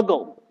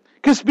struggle.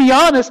 Because to be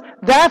honest,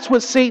 that's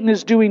what Satan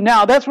is doing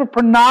now. That's what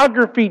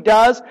pornography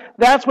does.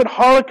 That's what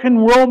harlequin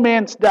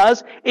romance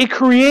does. It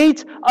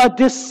creates a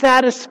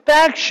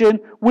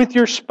dissatisfaction with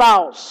your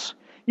spouse.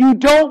 You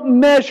don't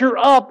measure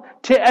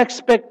up to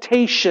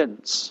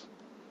expectations.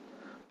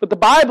 But the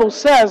Bible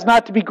says,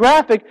 not to be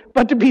graphic,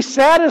 but to be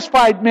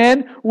satisfied,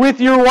 men,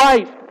 with your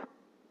wife.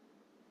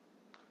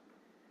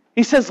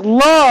 He says,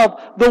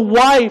 love the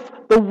wife,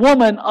 the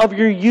woman of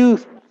your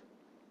youth.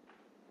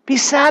 Be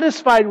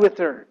satisfied with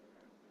her.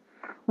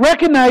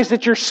 Recognize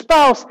that your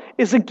spouse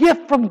is a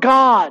gift from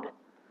God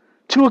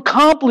to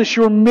accomplish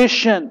your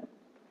mission.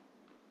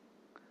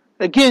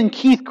 Again,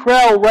 Keith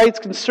Krell writes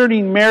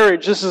concerning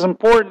marriage. This is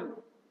important.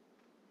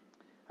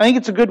 I think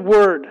it's a good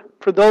word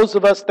for those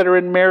of us that are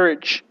in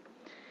marriage.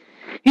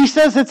 He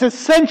says it's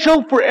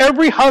essential for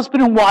every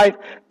husband and wife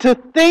to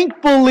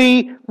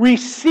thankfully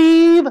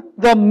receive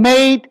the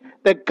mate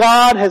that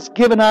God has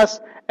given us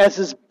as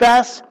His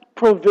best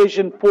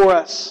provision for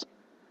us.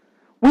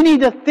 We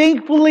need to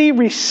thankfully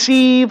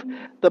receive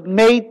the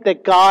mate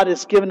that God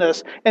has given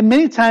us. And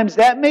many times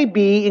that may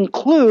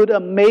include a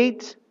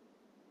mate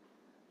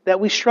that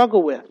we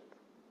struggle with.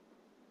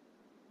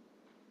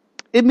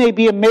 It may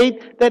be a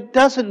mate that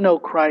doesn't know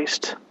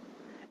Christ.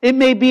 It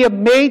may be a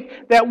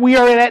mate that we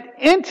are at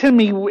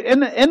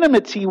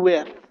intimacy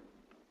with.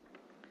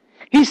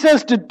 He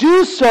says to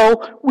do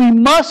so, we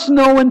must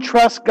know and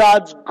trust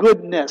God's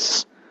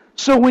goodness.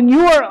 So when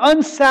you are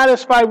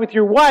unsatisfied with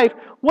your wife,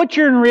 what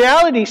you're in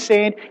reality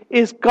saying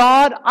is,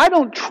 God, I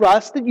don't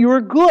trust that you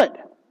are good.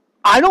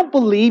 I don't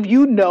believe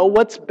you know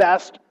what's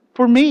best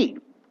for me.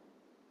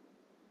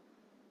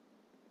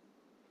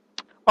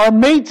 Our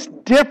mate's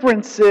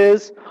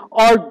differences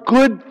are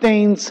good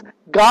things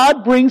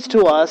God brings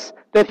to us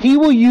that He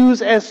will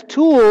use as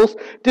tools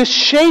to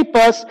shape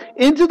us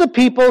into the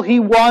people He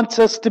wants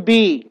us to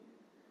be.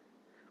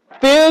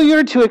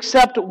 Failure to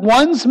accept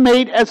one's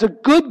mate as a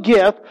good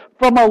gift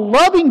from a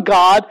loving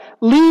God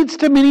leads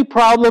to many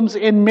problems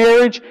in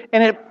marriage,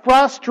 and it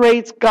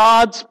frustrates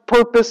God's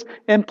purpose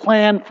and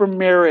plan for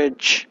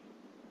marriage.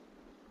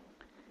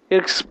 It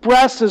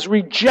expresses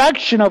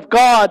rejection of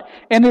God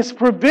and His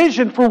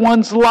provision for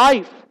one's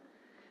life.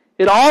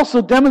 It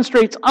also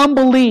demonstrates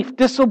unbelief,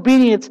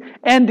 disobedience,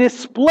 and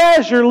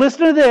displeasure,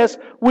 listen to this,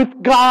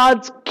 with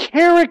God's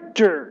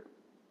character.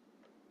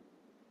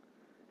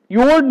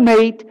 Your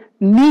mate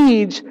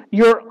needs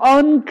your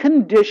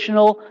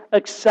unconditional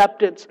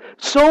acceptance.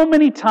 So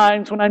many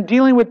times when I'm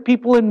dealing with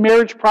people in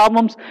marriage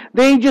problems,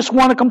 they just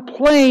want to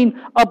complain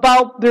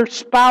about their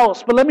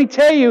spouse. But let me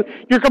tell you,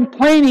 you're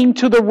complaining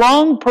to the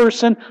wrong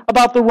person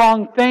about the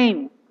wrong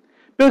thing.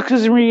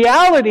 Because in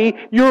reality,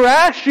 you're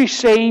actually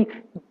saying,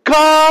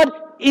 God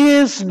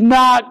is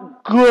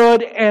not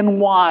good and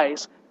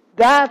wise.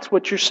 That's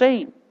what you're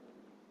saying.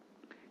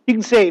 You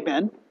can say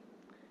amen.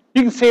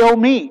 You can say, oh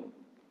me.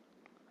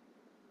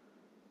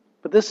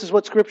 But this is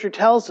what Scripture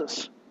tells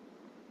us.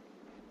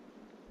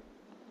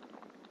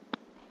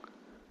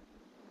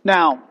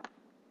 Now,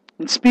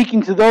 in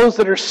speaking to those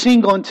that are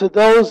single and to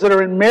those that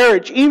are in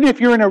marriage, even if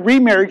you're in a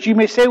remarriage, you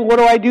may say, well, what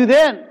do I do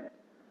then?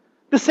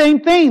 The same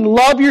thing.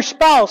 Love your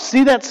spouse.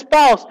 See that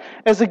spouse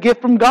as a gift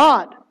from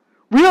God.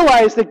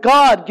 Realize that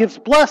God gives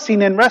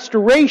blessing and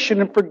restoration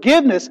and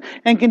forgiveness,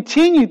 and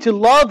continue to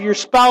love your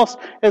spouse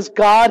as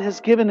God has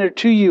given her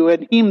to you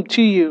and Him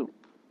to you.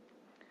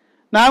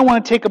 Now I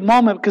want to take a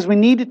moment because we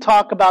need to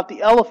talk about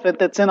the elephant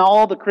that's in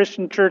all the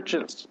Christian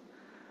churches.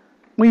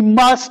 We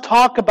must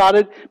talk about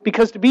it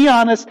because, to be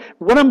honest,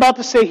 what I'm about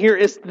to say here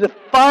is the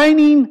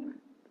defining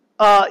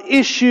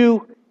issue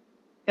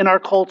in our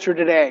culture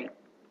today.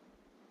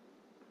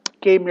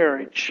 Gay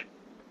marriage.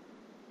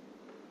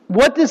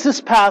 What does this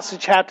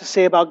passage have to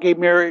say about gay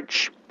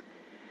marriage?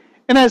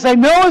 And as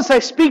I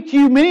speak to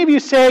you, many of you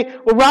say,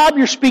 well, Rob,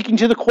 you're speaking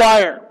to the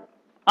choir.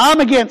 I'm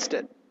against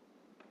it.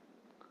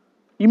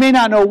 You may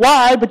not know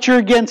why, but you're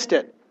against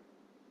it.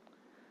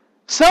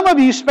 Some of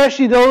you,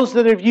 especially those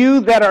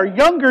that are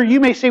younger,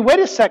 you may say, wait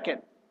a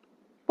second.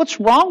 What's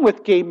wrong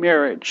with gay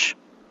marriage?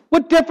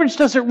 What difference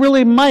does it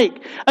really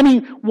make? I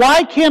mean,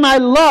 why can't I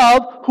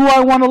love who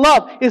I want to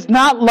love? Is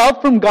not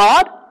love from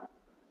God?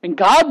 And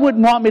God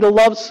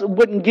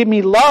wouldn't give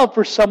me love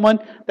for someone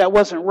that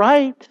wasn't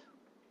right.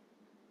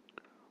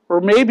 Or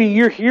maybe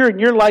you're here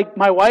and you're like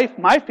my wife,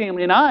 my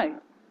family, and I.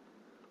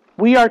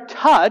 We are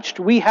touched.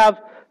 We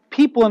have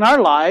people in our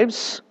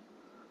lives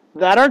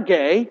that are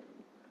gay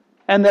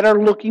and that are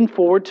looking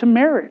forward to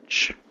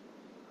marriage.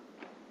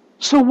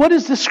 So what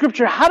is the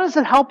Scripture? How does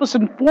it help us,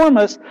 inform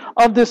us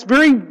of this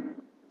very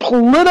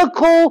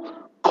political,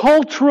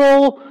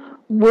 cultural,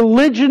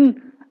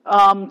 religion,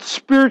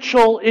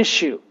 spiritual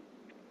issue?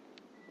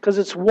 Because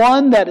it's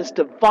one that is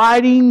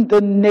dividing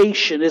the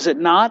nation, is it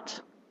not?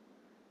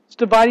 It's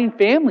dividing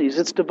families.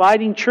 It's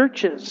dividing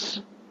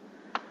churches.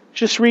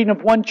 Just reading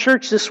of one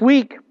church this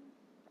week.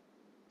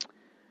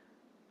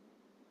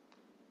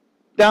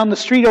 Down the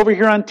street over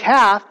here on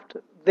Taft,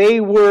 they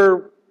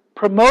were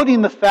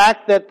promoting the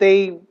fact that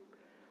they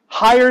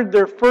hired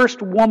their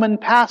first woman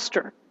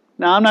pastor.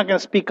 Now, I'm not going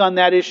to speak on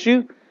that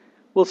issue.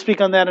 We'll speak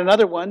on that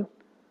another one.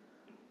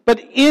 But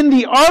in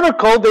the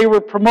article, they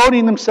were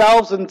promoting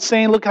themselves and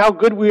saying, look how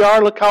good we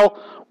are, look how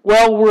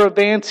well we're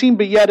advancing.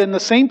 But yet in the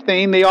same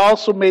thing, they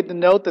also made the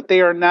note that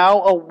they are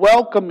now a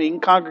welcoming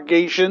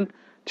congregation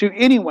to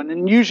anyone.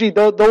 And usually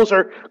those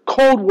are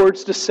code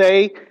words to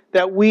say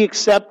that we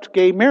accept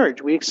gay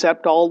marriage. We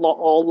accept all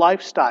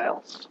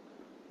lifestyles.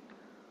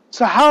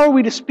 So how are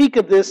we to speak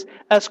of this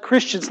as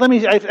Christians?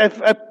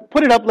 I've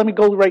put it up. Let me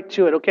go right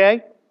to it,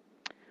 okay?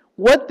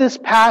 What this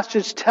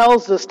passage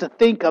tells us to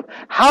think of,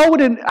 how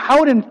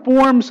it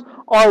informs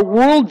our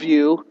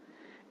worldview,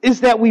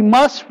 is that we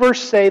must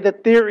first say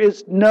that there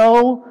is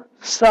no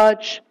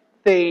such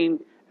thing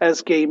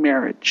as gay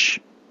marriage.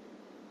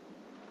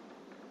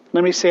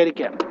 Let me say it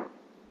again,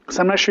 because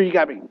I'm not sure you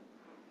got me.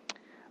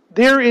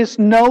 there is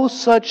no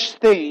such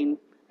thing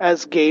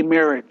as gay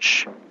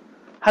marriage.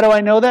 How do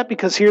I know that?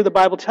 Because here the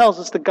Bible tells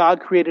us that God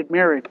created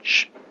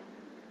marriage.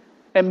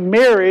 And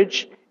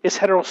marriage is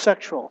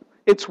heterosexual.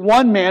 It's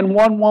one man,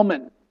 one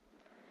woman.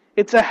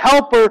 It's a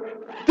helper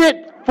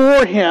fit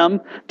for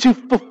him to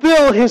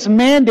fulfill his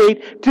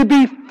mandate to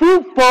be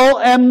fruitful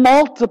and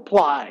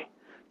multiply,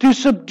 to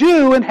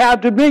subdue and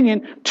have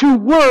dominion, to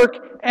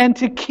work and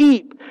to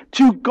keep,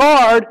 to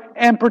guard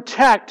and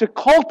protect, to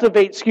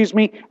cultivate,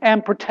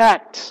 and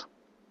protect.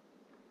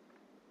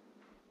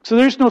 So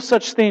there's no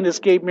such thing as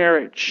gay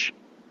marriage.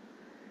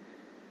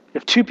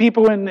 If two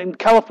people in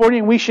California,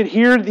 and we should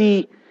hear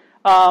the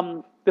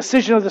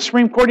decision of the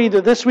Supreme Court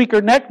either this week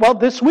or next, well,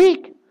 this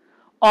week,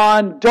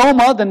 on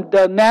DOMA,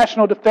 the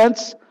National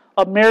Defense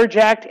of Marriage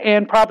Act,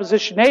 and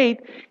Proposition 8,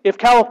 if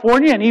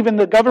California and even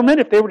the government,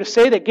 if they were to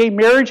say that gay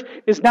marriage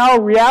is now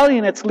a reality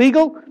and it's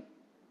legal,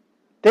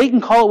 they can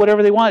call it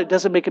whatever they want. It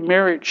doesn't make it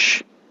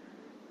marriage.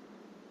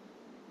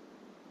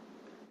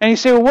 And you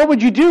say, well, what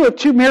would you do if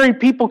two married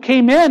people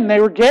came in and they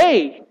were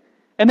gay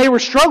and they were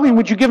struggling?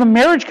 Would you give them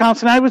marriage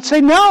counseling? I would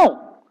say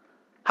no.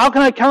 How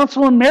can I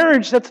counsel a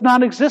marriage that's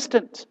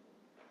non-existent?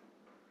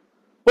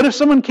 What if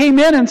someone came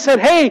in and said,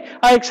 hey,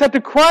 I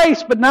accepted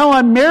Christ, but now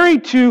I'm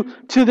married to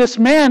this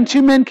man.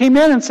 Two men came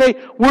in and say,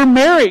 we're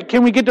married.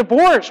 Can we get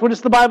divorced? What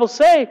does the Bible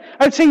say?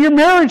 I'd say your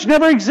marriage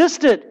never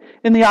existed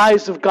in the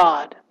eyes of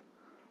God.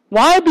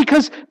 Why?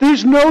 Because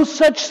there's no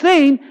such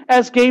thing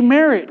as gay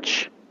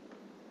marriage.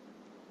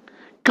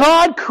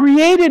 God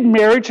created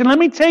marriage, and let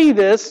me tell you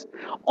this,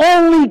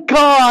 only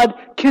God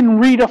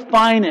can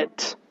redefine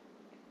it.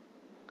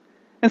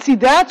 And see,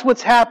 that's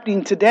what's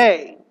happening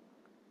today.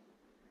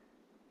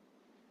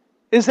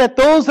 Is that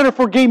those that are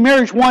for gay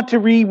marriage want to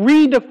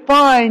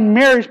redefine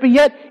marriage, but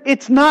yet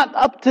it's not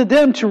up to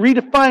them to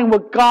redefine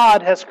what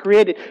God has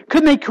created.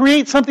 Couldn't they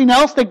create something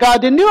else that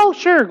God didn't do? Oh,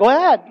 sure, go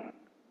ahead.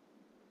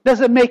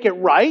 Does it make it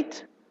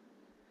right?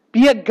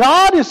 But yet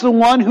God is the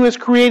one who has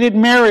created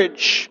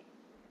marriage.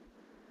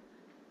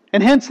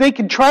 And hence they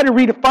can try to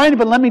redefine it,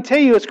 but let me tell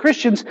you, as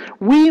Christians,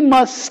 we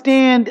must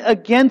stand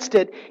against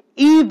it,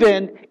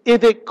 even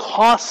if it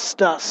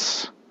costs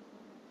us.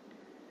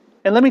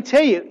 And let me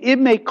tell you, it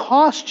may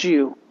cost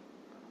you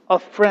a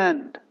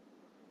friend,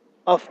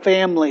 a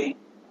family,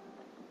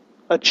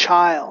 a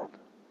child.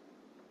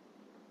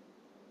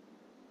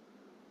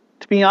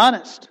 To be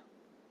honest,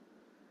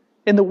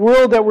 in the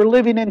world that we're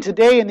living in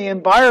today, in the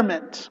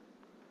environment,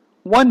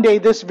 one day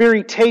this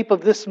very tape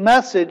of this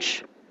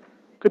message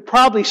could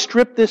probably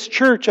strip this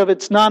church of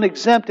its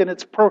non-exempt and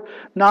its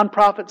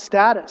non-profit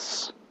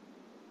status.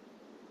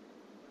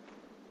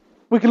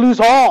 We could lose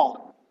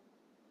all.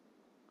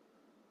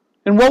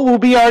 And what will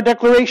be our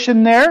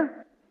declaration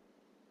there?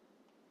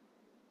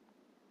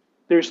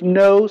 There's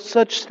no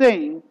such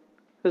thing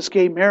as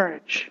gay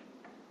marriage.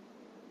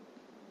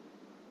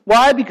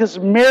 Why? Because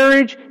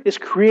marriage is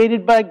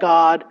created by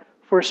God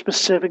for a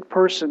specific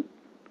person.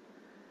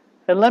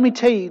 And let me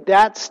tell you,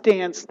 that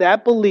stance,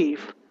 that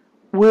belief,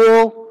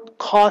 will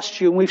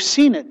cost you. And we've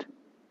seen it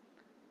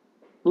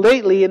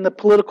lately in the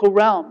political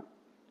realm.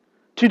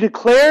 To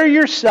declare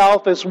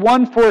yourself as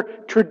one for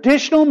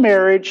traditional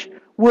marriage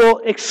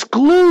will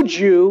exclude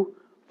you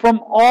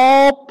from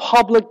all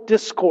public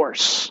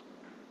discourse.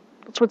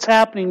 That's what's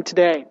happening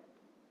today.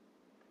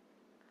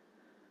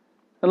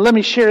 And let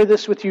me share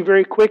this with you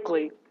very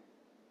quickly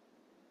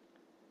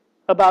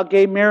about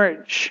gay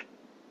marriage.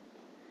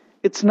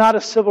 It's not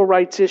a civil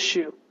rights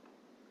issue.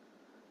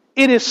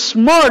 It is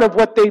smart of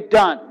what they've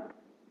done.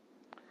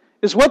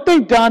 What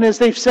they've done is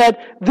they've said,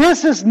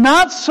 this is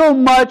not so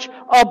much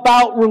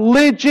about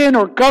religion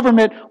or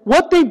government.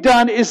 What they've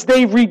done is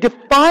they've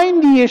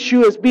redefined the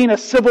issue as being a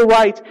civil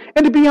rights.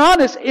 And to be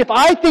honest, if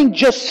I think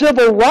just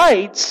civil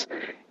rights,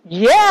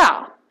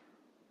 yeah,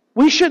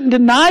 we shouldn't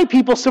deny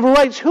people civil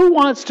rights. Who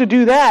wants to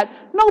do that?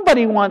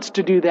 Nobody wants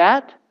to do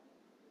that.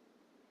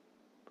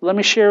 Let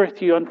me share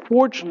with you,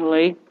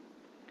 unfortunately,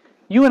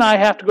 you and I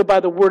have to go by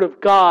the Word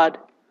of God,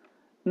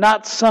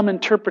 not some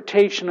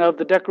interpretation of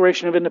the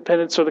Declaration of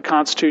Independence or the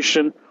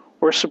Constitution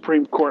or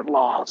Supreme Court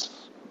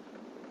laws.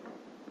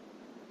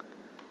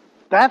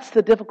 That's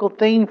the difficult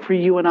thing for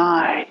you and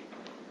I.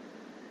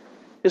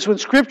 Is when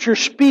Scripture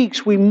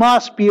speaks, we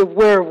must be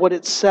aware of what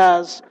it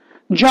says.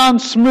 John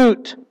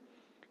Smoot,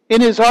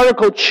 in his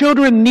article,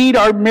 Children Need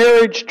Our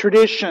Marriage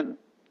Tradition,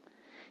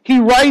 he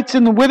writes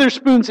in the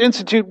Witherspoon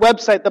Institute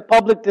website, The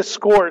Public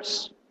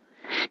Discourse,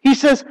 he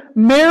says,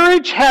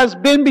 marriage has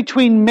been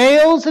between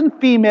males and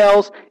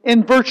females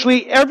in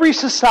virtually every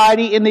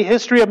society in the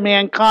history of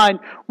mankind,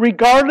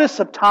 regardless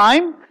of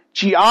time,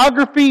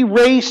 geography,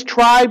 race,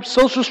 tribe,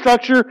 social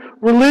structure,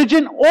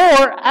 religion,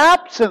 or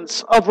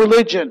absence of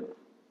religion,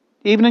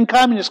 even in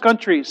communist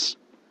countries.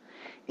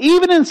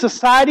 Even in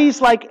societies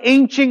like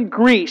ancient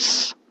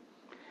Greece,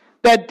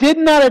 that did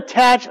not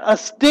attach a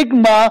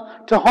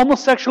stigma to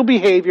homosexual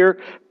behavior,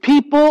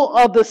 people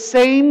of the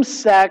same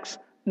sex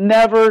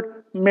never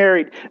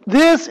married.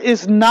 This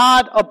is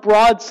not a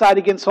broadside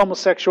against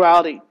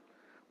homosexuality.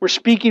 We're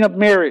speaking of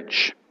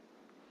marriage.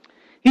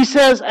 He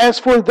says, as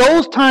for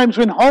those times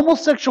when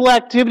homosexual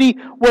activity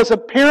was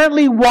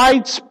apparently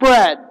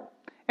widespread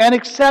and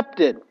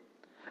accepted,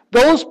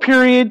 those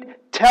period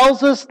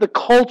tells us the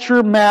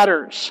culture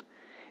matters.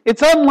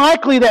 It's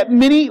unlikely that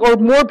many or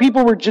more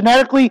people were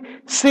genetically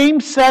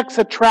same-sex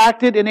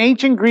attracted in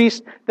ancient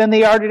Greece than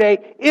they are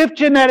today, if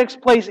genetics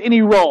plays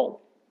any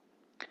role.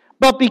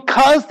 But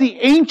because the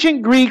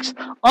ancient Greeks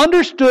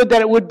understood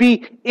that it would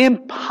be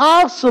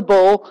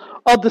impossible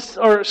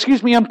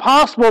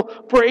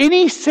for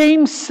any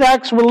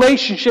same-sex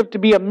relationship to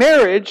be a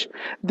marriage,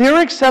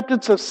 their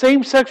acceptance of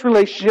same-sex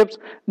relationships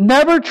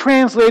never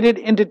translated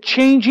into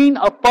changing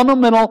a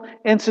fundamental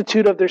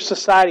institute of their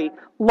society.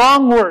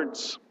 Long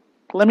words.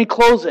 Let me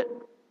close it.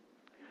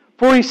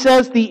 For he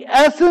says, the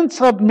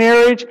essence of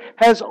marriage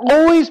has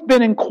always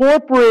been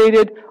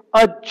incorporated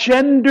a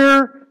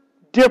gender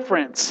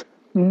difference,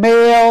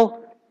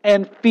 male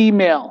and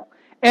female.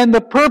 And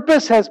the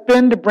purpose has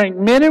been to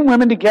bring men and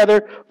women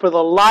together for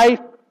the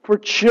life for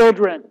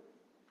children.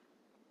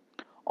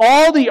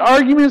 All the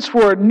arguments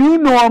for a new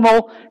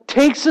normal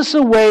takes us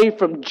away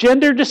from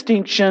gender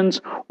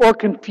distinctions or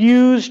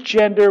confuse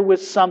gender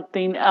with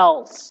something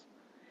else.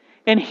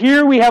 And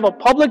here we have a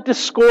public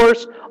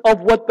discourse of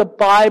what the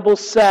Bible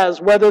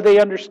says, whether they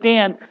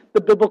understand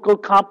the biblical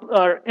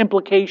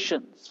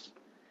implications.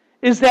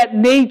 Is that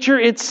nature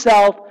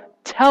itself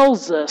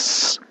tells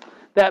us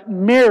that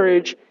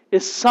marriage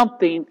is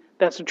something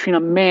that's between a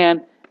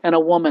man and a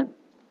woman.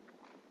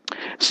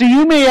 So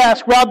you may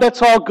ask, Rob,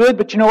 that's all good,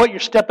 but you know what? You're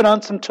stepping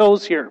on some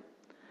toes here.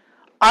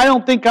 I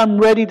don't think I'm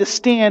ready to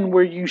stand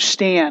where you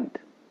stand.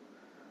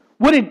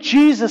 What did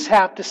Jesus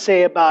have to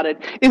say about it?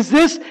 Is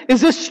this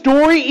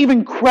story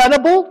even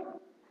credible?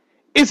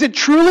 Is it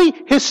truly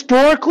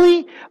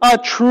historically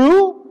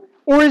true?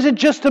 Or is it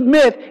just a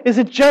myth? Is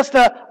it just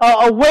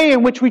a way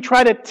in which we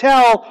try to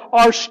tell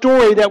our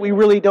story that we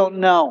really don't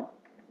know?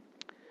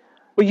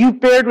 Well, you've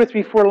bared with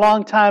me for a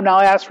long time. Now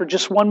I ask for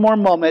just one more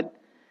moment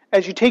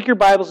as you take your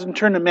Bibles and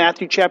turn to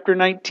Matthew chapter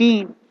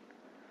 19.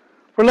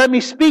 For let me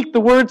speak the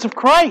words of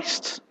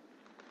Christ,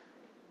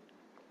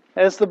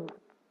 as the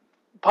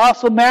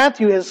Apostle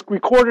Matthew has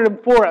recorded them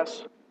for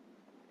us.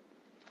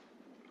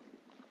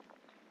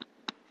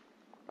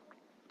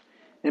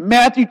 In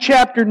Matthew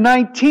chapter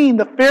 19,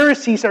 the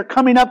Pharisees are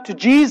coming up to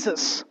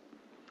Jesus.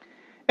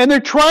 And they're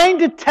trying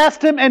to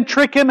test him and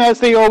trick him as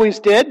they always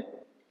did.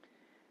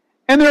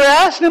 And they're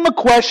asking him a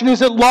question,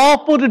 is it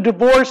lawful to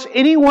divorce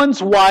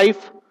anyone's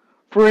wife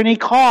for any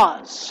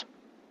cause?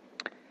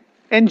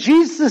 And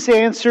Jesus'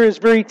 answer is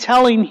very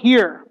telling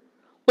here.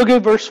 Look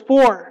at verse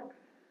 4.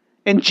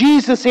 And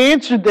Jesus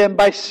answered them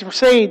by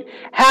saying,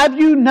 have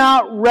you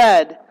not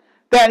read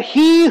that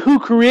he who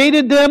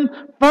created them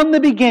from the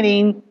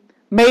beginning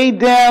made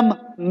them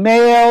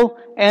male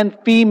and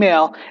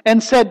female,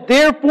 and said,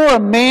 therefore a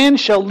man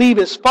shall leave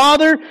his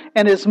father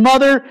and his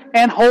mother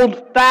and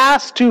hold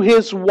fast to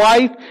his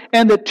wife,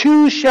 and the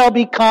two shall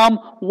become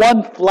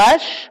one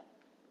flesh?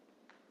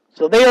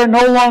 So they are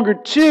no longer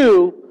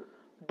two,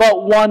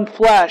 but one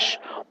flesh.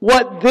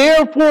 What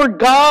therefore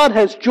God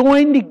has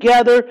joined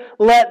together,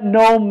 let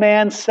no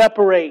man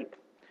separate.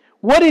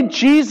 What did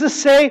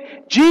Jesus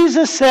say?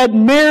 Jesus said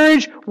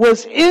marriage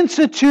was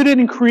instituted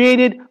and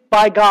created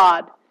by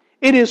God.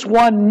 It is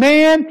one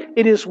man,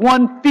 it is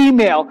one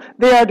female.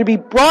 They are to be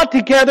brought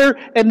together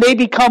and they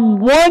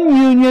become one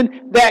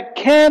union that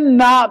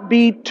cannot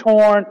be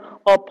torn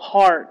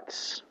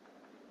apart.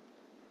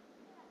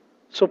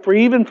 So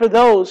even for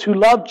those who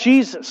love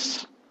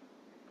Jesus,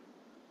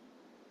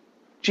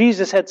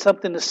 Jesus had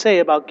something to say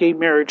about gay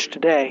marriage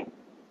today.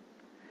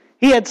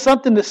 He had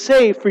something to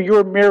say for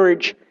your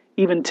marriage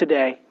even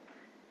today.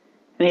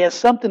 And He has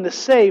something to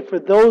say for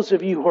those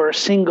of you who are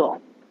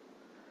single.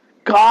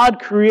 God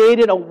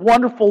created a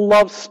wonderful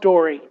love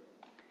story.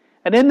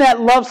 And in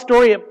that love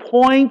story, it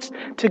points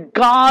to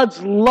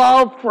God's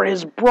love for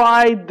His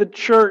bride, the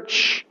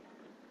church.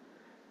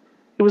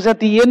 It was at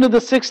the end of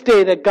the sixth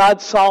day that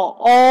God saw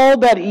all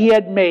that He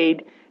had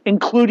made,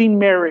 including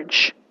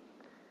marriage,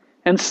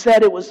 and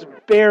said it was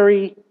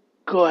very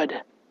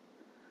good.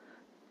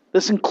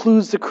 This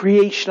includes the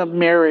creation of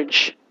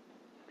marriage.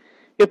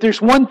 If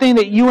there's one thing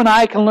that you and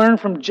I can learn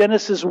from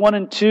Genesis 1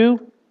 and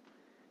 2,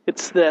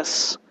 it's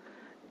this.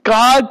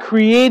 God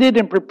created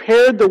and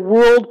prepared the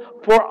world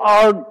for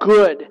our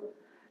good.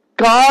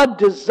 God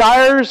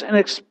desires and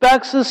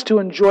expects us to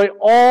enjoy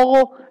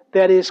all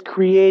that is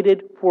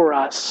created for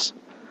us,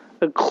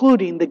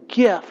 including the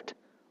gift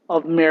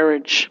of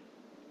marriage.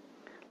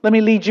 Let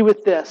me lead you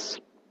with this.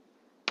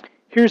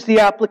 Here's the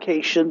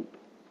application.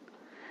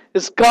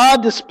 As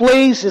God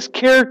displays His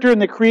character in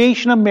the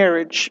creation of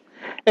marriage,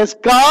 as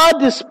God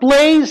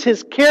displays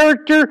His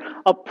character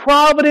of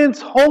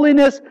providence,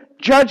 holiness,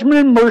 judgment,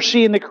 and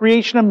mercy in the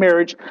creation of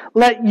marriage,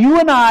 let you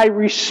and I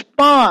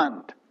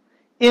respond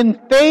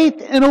in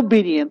faith and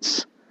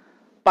obedience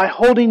by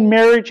holding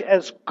marriage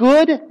as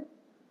good,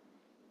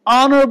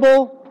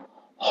 honorable,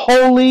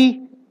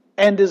 holy,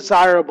 and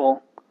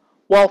desirable,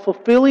 while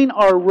fulfilling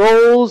our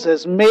roles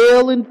as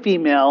male and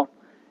female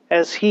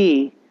as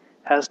He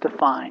has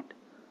defined.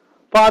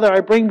 Father,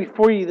 I bring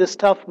before you this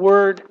tough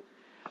word,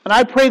 and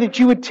I pray that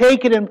you would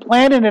take it and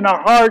plant it in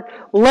our heart.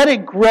 Let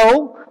it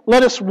grow.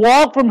 Let us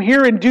walk from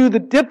here and do the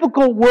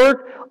difficult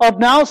work of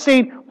now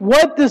saying,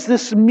 what does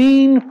this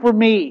mean for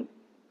me?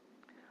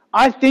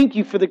 I thank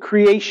you for the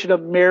creation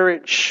of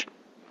marriage.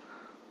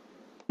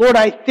 Lord,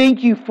 I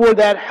thank you for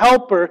that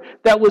helper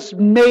that was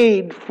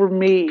made for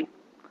me.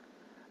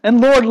 And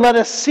Lord, let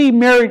us see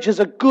marriage as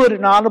a good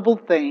and honorable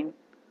thing.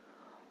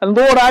 And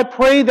Lord, I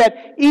pray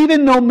that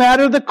even no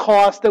matter the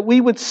cost, that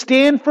we would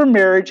stand for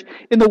marriage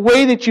in the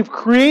way that you've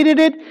created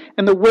it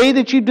and the way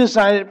that you've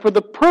designed it for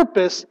the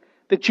purpose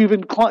that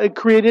you've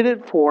created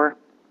it for.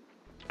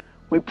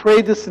 We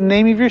pray this in the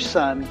name of your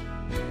Son.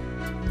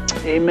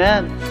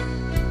 Amen.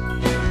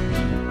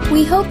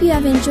 We hope you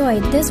have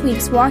enjoyed this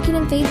week's Walking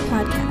in Faith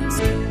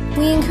podcast.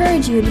 We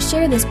encourage you to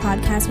share this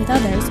podcast with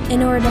others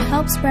in order to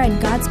help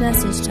spread God's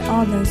message to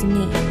all those in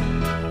need.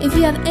 If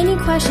you have any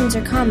questions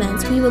or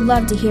comments, we would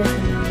love to hear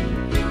from you.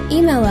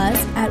 Email us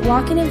at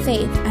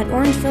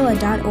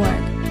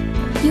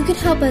walkinginfaith@orangevilla.org. You can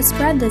help us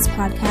spread this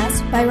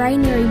podcast by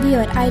writing a review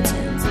at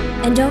iTunes.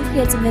 And don't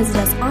forget to visit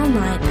us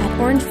online at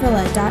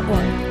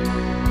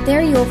orangevilla.org.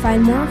 There you will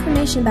find more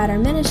information about our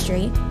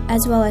ministry,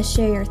 as well as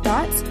share your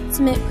thoughts,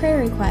 submit prayer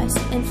requests,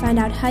 and find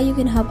out how you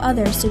can help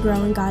others to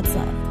grow in God's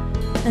love.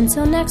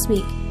 Until next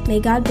week, may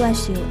God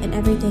bless you in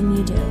everything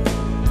you do.